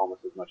metagames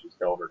almost as much as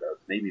Delver does,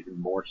 maybe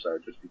even more so,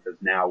 just because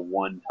now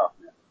 1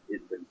 toughness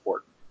is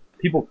important.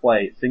 People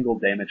play single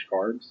damage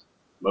cards,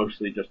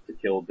 mostly just to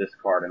kill this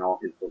card and all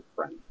his little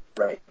friends.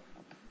 Right.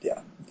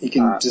 Yeah. He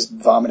can just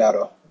vomit out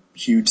a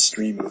huge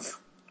stream of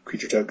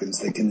creature tokens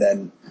that can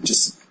then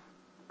just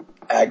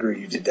aggro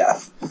you to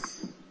death.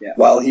 Yeah.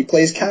 While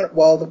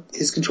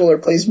his controller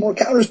plays more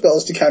counter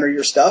spells to counter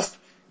your stuff,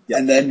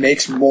 and then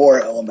makes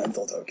more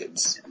elemental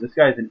tokens. Yeah, this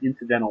guy's an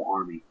incidental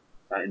army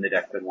in the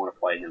deck that want to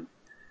play him.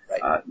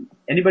 Right.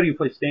 Anybody who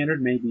plays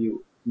Standard may be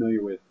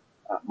familiar with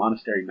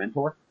Monastery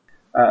Mentor.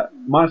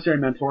 Monastery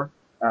Mentor,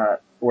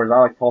 or as I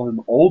like to call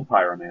him, Old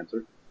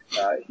Pyromancer.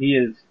 He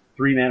is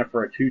 3 mana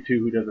for a 2/2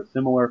 who does a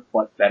similar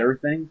but better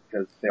thing,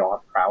 because they all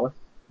have prowess.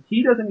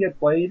 He doesn't get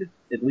played,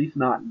 at least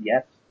not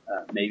yet,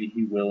 Maybe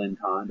he will in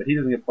time, but he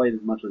doesn't get played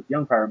as much as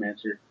Young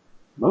Pyromancer,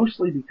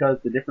 mostly because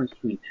the difference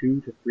between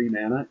 2 to 3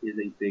 mana is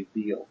a big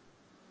deal.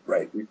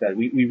 Right. We said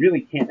we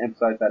really can't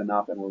emphasize that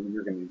enough, and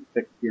we're going to be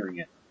sick of hearing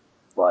it.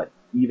 But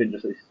even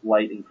just a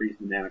slight increase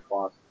in mana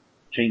cost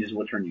changes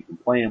what turn you can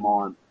play him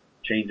on,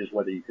 changes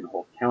whether you can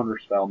hold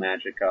counterspell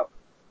magic up,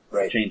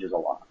 changes a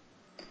lot.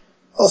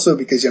 Also,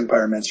 because Young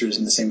Pyromancer is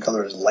in the same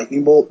color as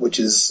Lightning Bolt, which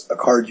is a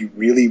card you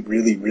really,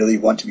 really, really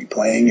want to be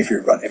playing if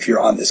you're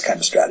on this kind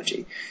of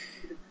strategy.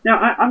 Now,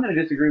 I'm going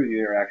to disagree with you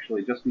there,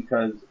 actually, just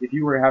because if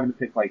you were having to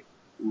pick, like,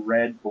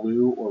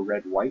 red-blue or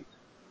red-white,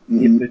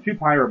 if the two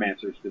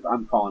Pyromancers, because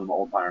I'm calling them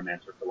Old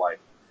Pyromancer for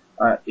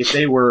life, if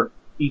they were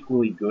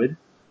equally good,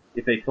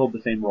 if they filled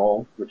the same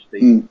role, which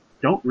they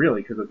don't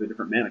really because of the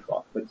different mana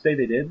cost, but say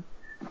they did,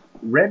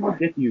 red would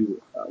get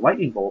you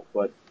Lightning Bolt,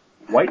 but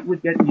white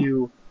would get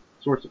you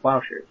Swords of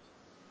Plowshares.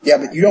 Yeah,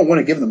 but you don't want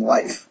to give them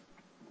life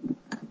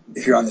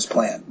if you're on this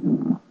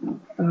plan.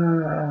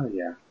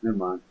 Yeah, never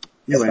mind.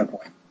 That's my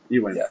point.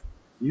 You win. Yeah.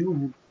 You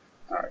win.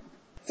 Alright.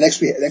 Next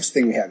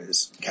thing we have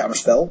is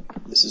Counterspell.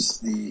 This is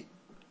the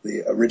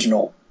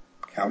original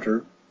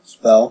counter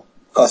spell.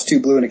 Costs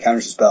 2 blue and it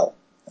counters a spell.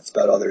 That's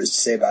about all there is to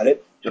say about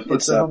it. Just what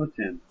it says on the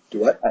tin. Do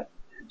what?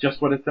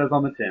 Just what it says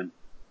on the tin.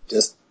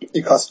 Just,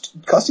 it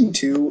costing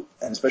 2,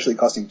 and especially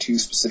costing 2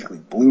 specifically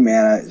blue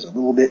mana is a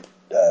little bit,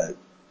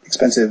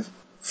 expensive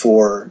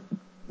for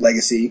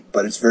Legacy,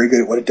 but it's very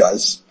good at what it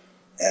does,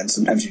 and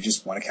sometimes you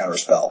just want to counter a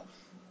spell.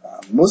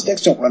 Most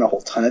decks don't run a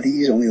whole ton of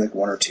these, only like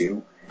 1 or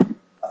 2.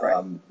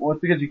 Right. Well,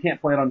 it's because you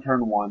can't play it on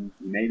turn 1,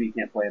 you maybe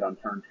can't play it on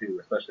turn 2,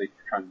 especially if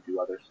you're trying to do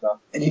other stuff.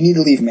 And you need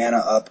to leave mana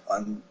up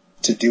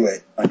to do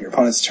it on your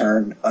opponent's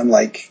turn,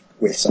 unlike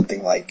with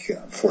something like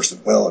Force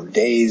of Will or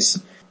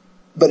Daze.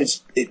 But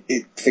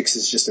it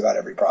fixes just about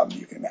every problem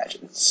you can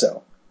imagine,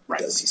 so it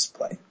does cease to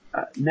play.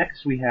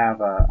 Next we have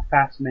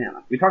fast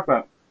mana. We talked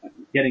about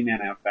getting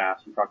mana out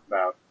fast. We talked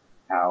about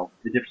how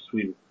the difference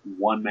between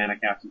 1 mana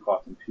casting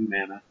cost and 2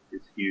 mana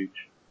is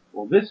huge.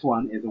 Well, this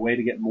one is a way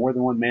to get more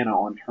than 1 mana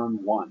on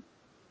turn 1.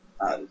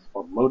 It's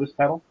called Lotus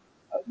Petal.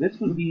 This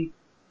was the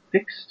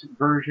fixed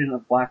version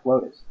of Black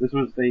Lotus. This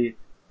was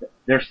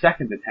their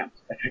second attempt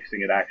at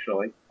fixing it,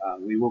 actually.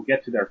 We will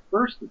get to their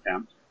first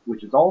attempt,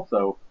 which is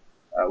also,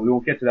 we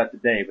won't get to that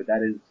today, but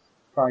that is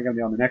probably going to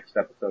be on the next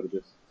episode of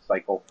this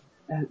cycle.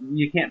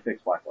 You can't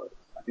fix Black Lotus.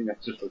 I think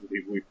that's just what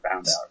we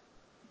found out.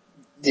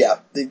 Yeah,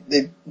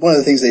 one of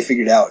the things they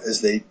figured out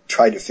is they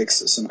tried to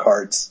fix some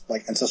cards,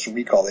 like Ancestral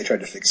Recall, they tried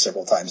to fix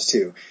several times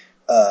too,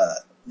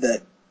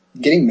 that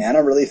getting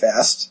mana really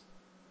fast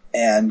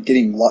and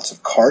getting lots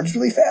of cards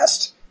really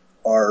fast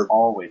are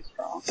always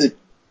strong.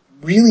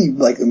 Really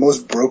like the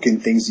most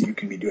broken things that you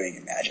can be doing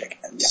in Magic.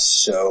 And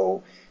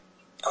so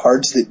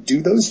cards that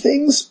do those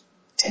things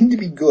tend to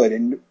be good,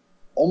 and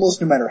almost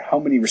no matter how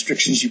many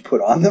restrictions you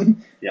put on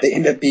them, they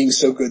end up being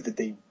so good that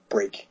they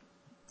break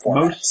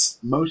formats.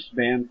 Most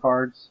ban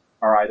cards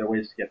are either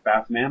ways to get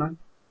fast mana,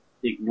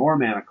 ignore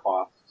mana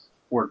costs,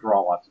 or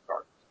draw lots of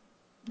cards.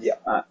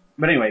 Yeah.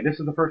 But anyway, this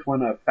is the first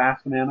one of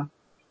fast mana.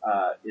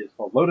 Is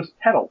called Lotus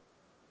Petal.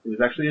 It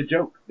was actually a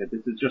joke that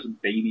this is just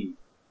baby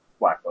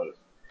Black Lotus.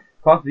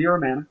 Costs 0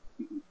 mana.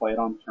 You can play it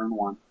on turn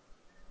 1.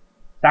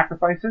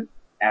 Sacrifice it.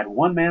 Add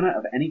 1 mana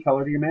of any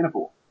color to your mana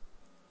pool.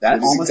 That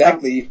is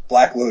exactly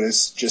Black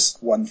Lotus,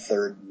 just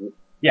 1/3.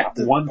 Yeah,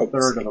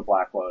 1/3 of a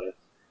Black Lotus.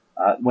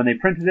 When they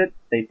printed it,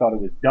 they thought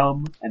it was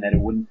dumb and that it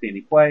wouldn't see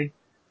any play.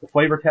 The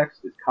flavor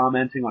text is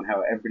commenting on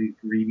how everybody's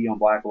greedy on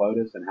Black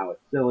Lotus and how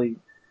it's silly,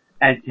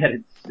 and yet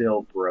it's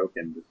still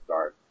broken to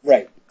start.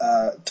 Right.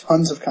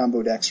 Tons of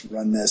combo decks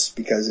run this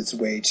because it's a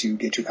way to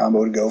get your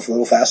combo to go a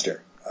little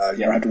faster.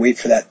 You don't have to wait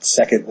for that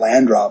second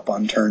land drop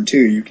on turn 2.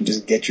 You can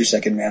just get your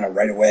second mana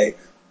right away.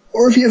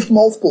 Or if you have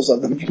multiples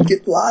of them, you can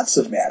get lots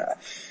of mana.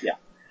 Yeah.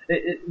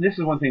 This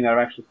is one thing that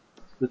I've actually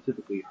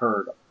specifically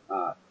heard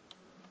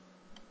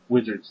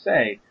Wizards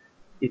say.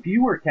 If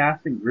you were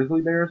casting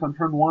Grizzly Bears on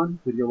turn 1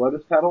 with your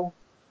Lotus Petal,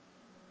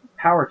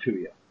 power to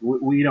you.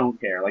 We don't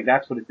care. Like,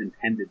 that's what it's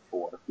intended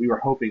for. We were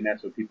hoping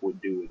that's what people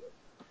would do with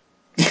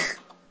it.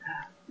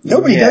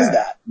 Nobody does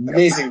that,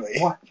 amazingly.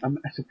 What?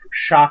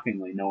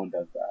 Shockingly, no one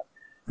does that.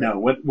 No,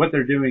 what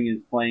they're doing is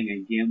playing a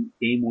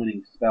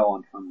game-winning spell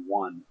on turn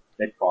 1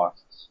 that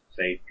costs,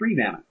 say, 3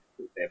 mana.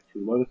 If they have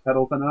 2 Lotus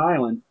Petals and an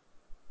island,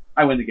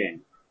 I win the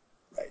game.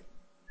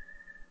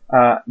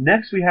 Right.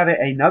 Next we have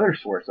another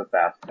source of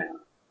fast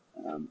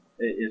mana.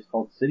 It is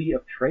called City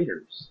of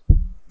Traders.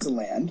 It's a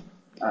land.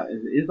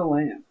 It is a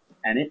land,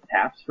 and it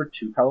taps for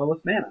 2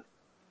 colorless mana.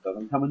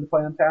 Doesn't come into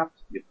play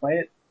untapped. You play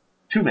it,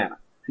 2 mana.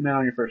 2 mana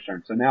on your first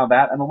turn. So now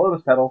that and the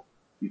Lotus Petal,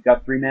 you've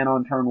got 3 mana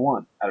on turn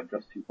 1 out of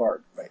just 2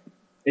 cards. Right.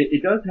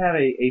 It does have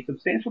a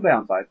substantial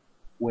downside,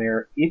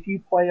 where if you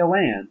play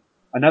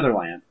another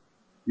land,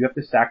 you have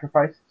to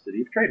sacrifice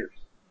City of Traders.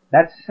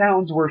 That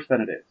sounds worse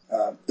than it is.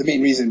 The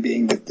main reason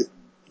being that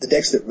the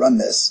decks that run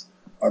this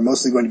are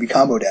mostly going to be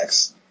combo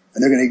decks,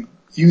 and they're going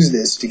to use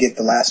this to get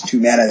the last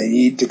 2 mana they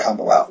need to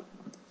combo out.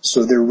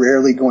 So they're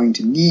rarely going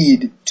to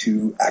need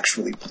to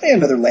actually play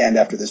another land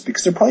after this,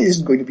 because there probably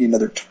isn't going to be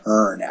another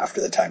turn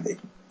after the time they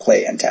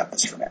play and tap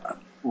this for mana.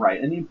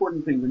 Right, and the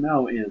important thing to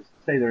know is,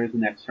 say there is a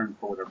next turn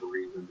for whatever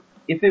reason.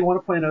 If they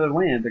want to play another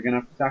land, they're going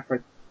to have to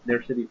sacrifice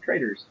their City of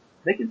Traders.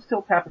 They can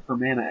still tap it for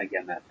mana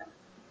again that turn.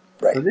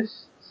 Right. So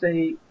this,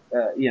 say,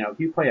 if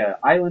you play an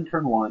Island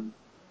turn 1,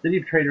 City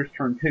of Traders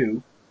turn 2,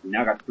 you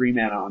now got 3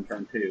 mana on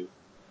turn 2.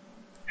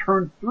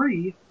 Turn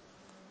 3,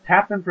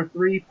 tap them for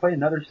 3, play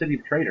another City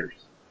of Traders.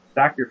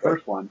 Stack your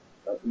first one,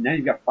 now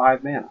you've got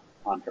 5 mana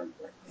on turn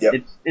 3.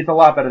 Yep. It's a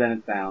lot better than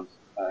it sounds.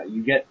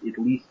 You get at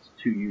least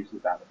 2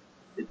 uses out of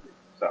it.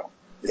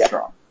 It's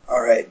strong.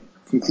 Alright,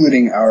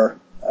 concluding our,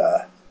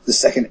 the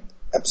second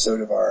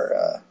episode of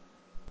our,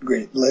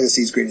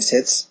 Legacy's Greatest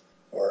Hits,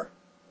 or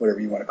whatever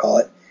you want to call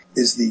it,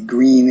 is the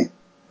green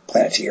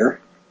Planeteer.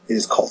 It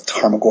is called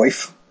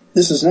Tarmogoyf.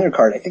 This was another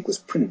card I think was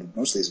printed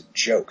mostly as a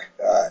joke.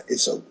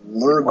 It's a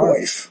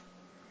Lurgoyf.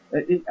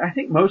 I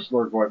think most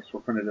Lurgoyfs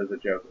were printed as a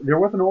joke. There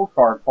was an old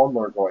card called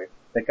Lurgoyf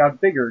that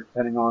got bigger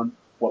depending on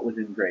what was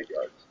in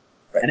graveyards.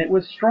 Right. And it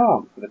was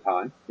strong for the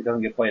time. It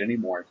doesn't get played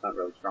anymore. It's not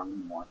really strong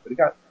anymore, but it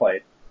got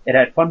played. It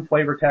had fun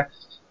flavor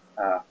text.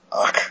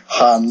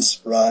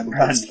 Hans, run.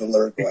 It's the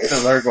Lurgoyf. It's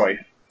the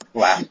Lurgoyf.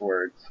 Last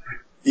words.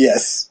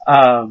 Yes.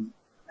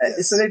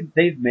 Yes. So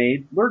they've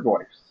made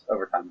Lurgoyfs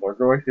over time.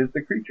 Lurgoyf is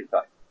the creature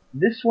type.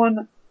 This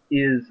one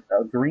is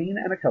a green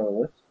and a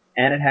colorless,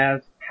 and it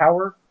has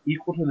power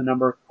equal to the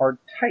number of card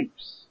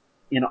types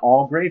in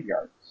all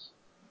graveyards.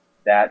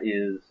 That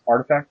is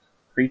artifact,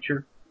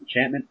 creature,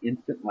 enchantment,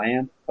 instant,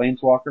 land,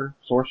 planeswalker,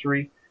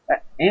 sorcery,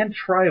 and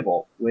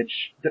tribal,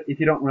 which, if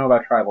you don't know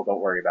about tribal,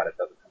 don't worry about it. It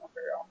doesn't come up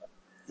very often.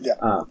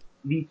 Yeah.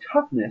 The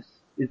toughness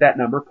is that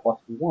number plus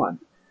 1.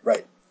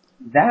 Right.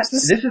 This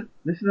is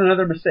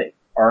another mistake.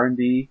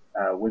 R&D,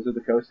 Wizard of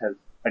the Coast has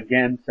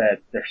again said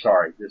they're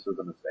sorry. This was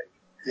a mistake.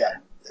 Yeah.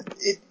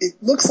 It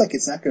looks like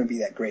it's not going to be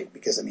that great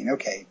because, I mean,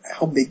 okay,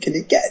 how big can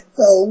it get?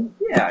 Well,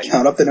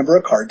 count up the number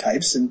of card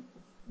types and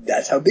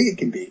that's how big it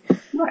can be.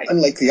 Right.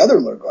 Unlike the other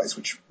Lurgoyfs,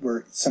 which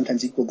were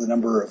sometimes equal to the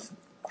number of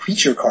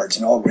creature cards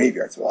in all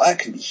graveyards. Well, that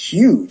could be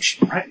huge.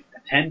 Right.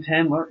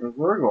 10-10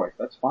 Lurgoyf,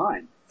 that's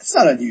fine. That's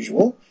not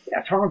unusual.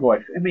 Yeah,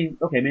 Tarmogoyf, I mean,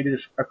 okay, maybe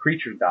a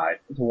creature died.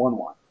 It's a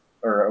 1-1.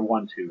 Or a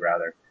 1-2,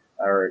 rather.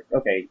 Or,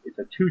 okay, it's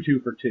a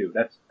 2-2 for 2.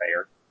 That's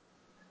fair.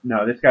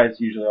 No, this guy's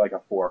usually like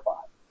a 4 or 5.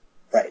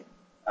 Right.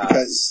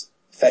 Because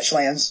fetch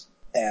lands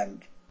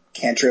and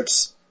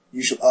cantrips,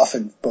 usually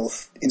often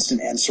both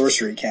instant and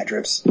sorcery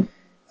cantrips,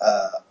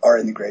 are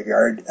in the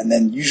graveyard, and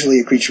then usually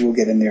a creature will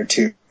get in there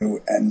too,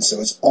 and so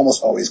it's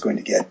almost always going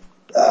to get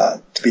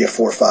to be a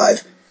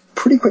 4/5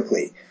 pretty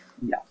quickly.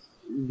 Yes.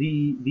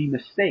 The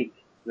mistake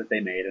that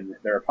they made, and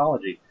their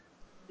apology,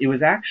 it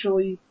was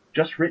actually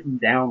just written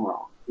down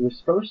wrong. It was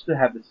supposed to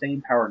have the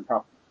same power and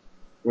toughness,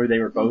 where they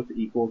were both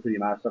equal to the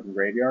amount of stuff in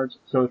graveyards,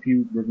 so if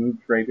you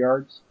removed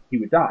graveyards, he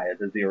would die as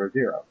a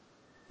 0/0.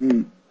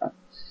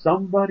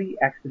 Somebody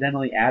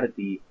accidentally added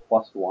the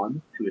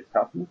 +1 to his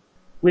toughness,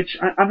 which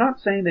I'm not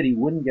saying that he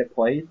wouldn't get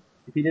played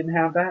if he didn't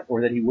have that,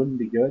 or that he wouldn't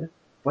be good,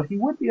 but he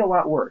would be a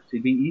lot worse.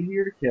 He'd be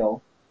easier to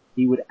kill.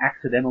 He would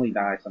accidentally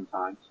die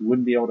sometimes. You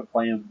wouldn't be able to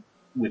play him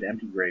with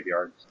empty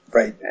graveyards.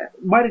 Right.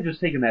 Might have just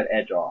taken that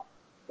edge off.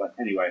 But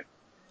anyway,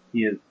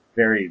 he is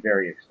very,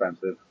 very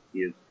expensive.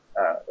 He is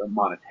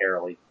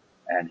monetarily,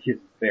 and he's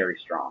very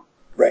strong.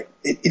 Right.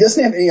 It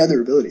doesn't have any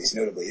other abilities,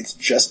 notably. It's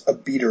just a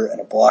beater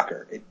and a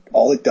blocker.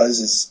 All it does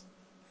is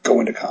go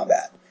into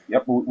combat.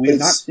 Yep,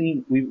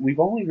 we've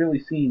only really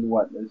seen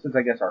this is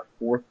I guess our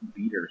 4th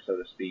beater, so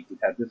to speak.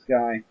 We've had this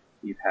guy,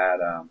 we've had,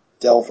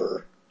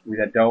 Delver. We've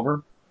had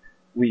Delver,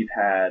 we've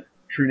had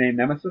True Name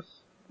Nemesis.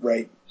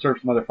 Right. Serves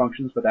some other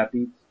functions, but that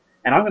beats.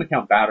 And I'm gonna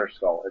count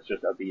Batterskull as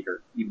just a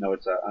beater, even though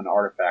it's an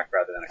artifact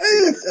rather than a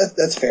creature.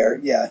 That's fair,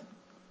 yeah.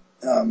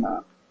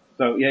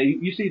 So yeah,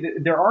 you see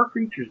there are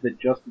creatures that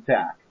just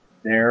attack.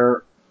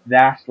 They're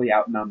vastly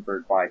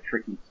outnumbered by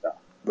tricky stuff.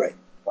 Right.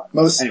 But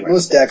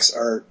most decks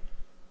are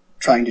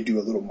trying to do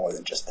a little more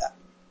than just that.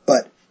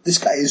 But this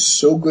guy is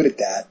so good at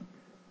that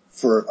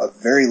for a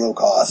very low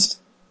cost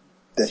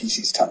that he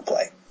sees a ton of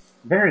play.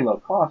 Very low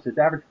cost. His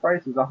average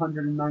price is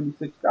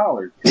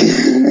 $196.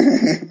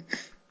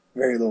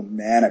 Very low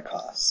mana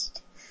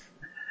cost.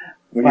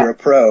 When you're a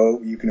pro,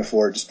 you can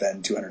afford to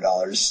spend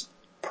 $200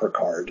 per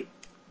card,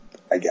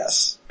 I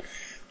guess.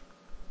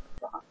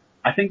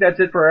 I think that's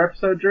it for our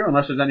episode, Drew,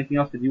 unless there's anything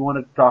else that you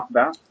wanted to talk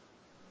about.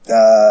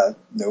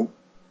 Nope.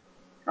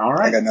 All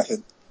right. I got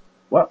nothing.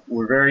 Well,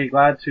 we're very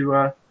glad to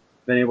have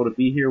been able to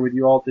be here with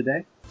you all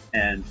today,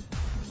 and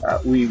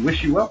we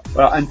wish you well.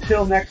 Well,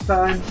 until next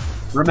time,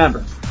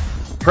 remember,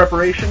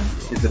 preparation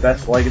is the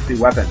best legacy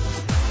weapon.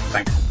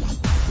 Thanks.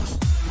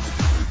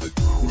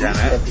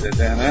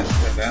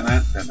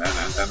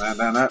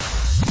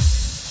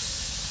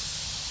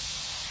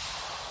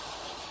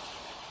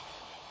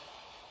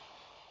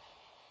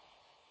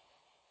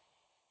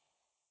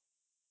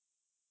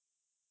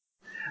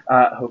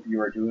 Hope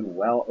you are doing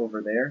well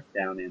over there,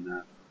 down in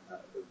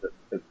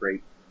the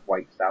great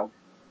white South.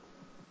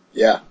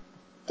 Yeah,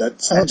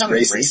 that sounds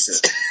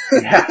racist.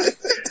 Yeah.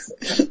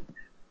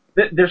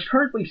 There's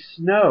currently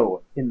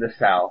snow in the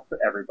South,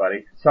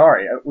 everybody.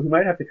 Sorry, we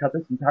might have to cut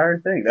this entire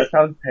thing. That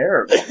sounds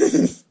terrible.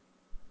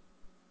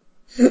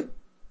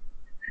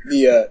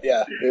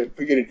 If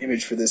we get an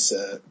image for this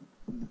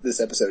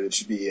episode, it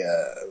should be,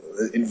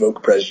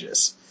 invoke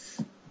prejudice.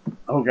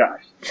 Oh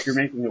gosh, you're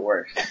making it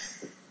worse.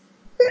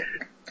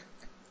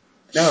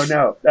 No,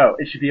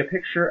 it should be a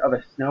picture of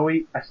a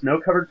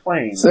snow-covered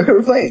plain.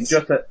 Snow-covered plains.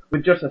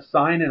 With just a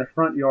sign in a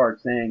front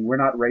yard saying, "We're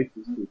not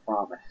racist, we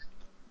promise."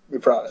 We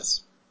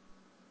promise.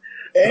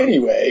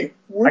 Anyway,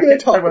 we're going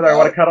to talk about... whether I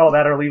want to cut all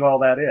that or leave all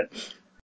that in.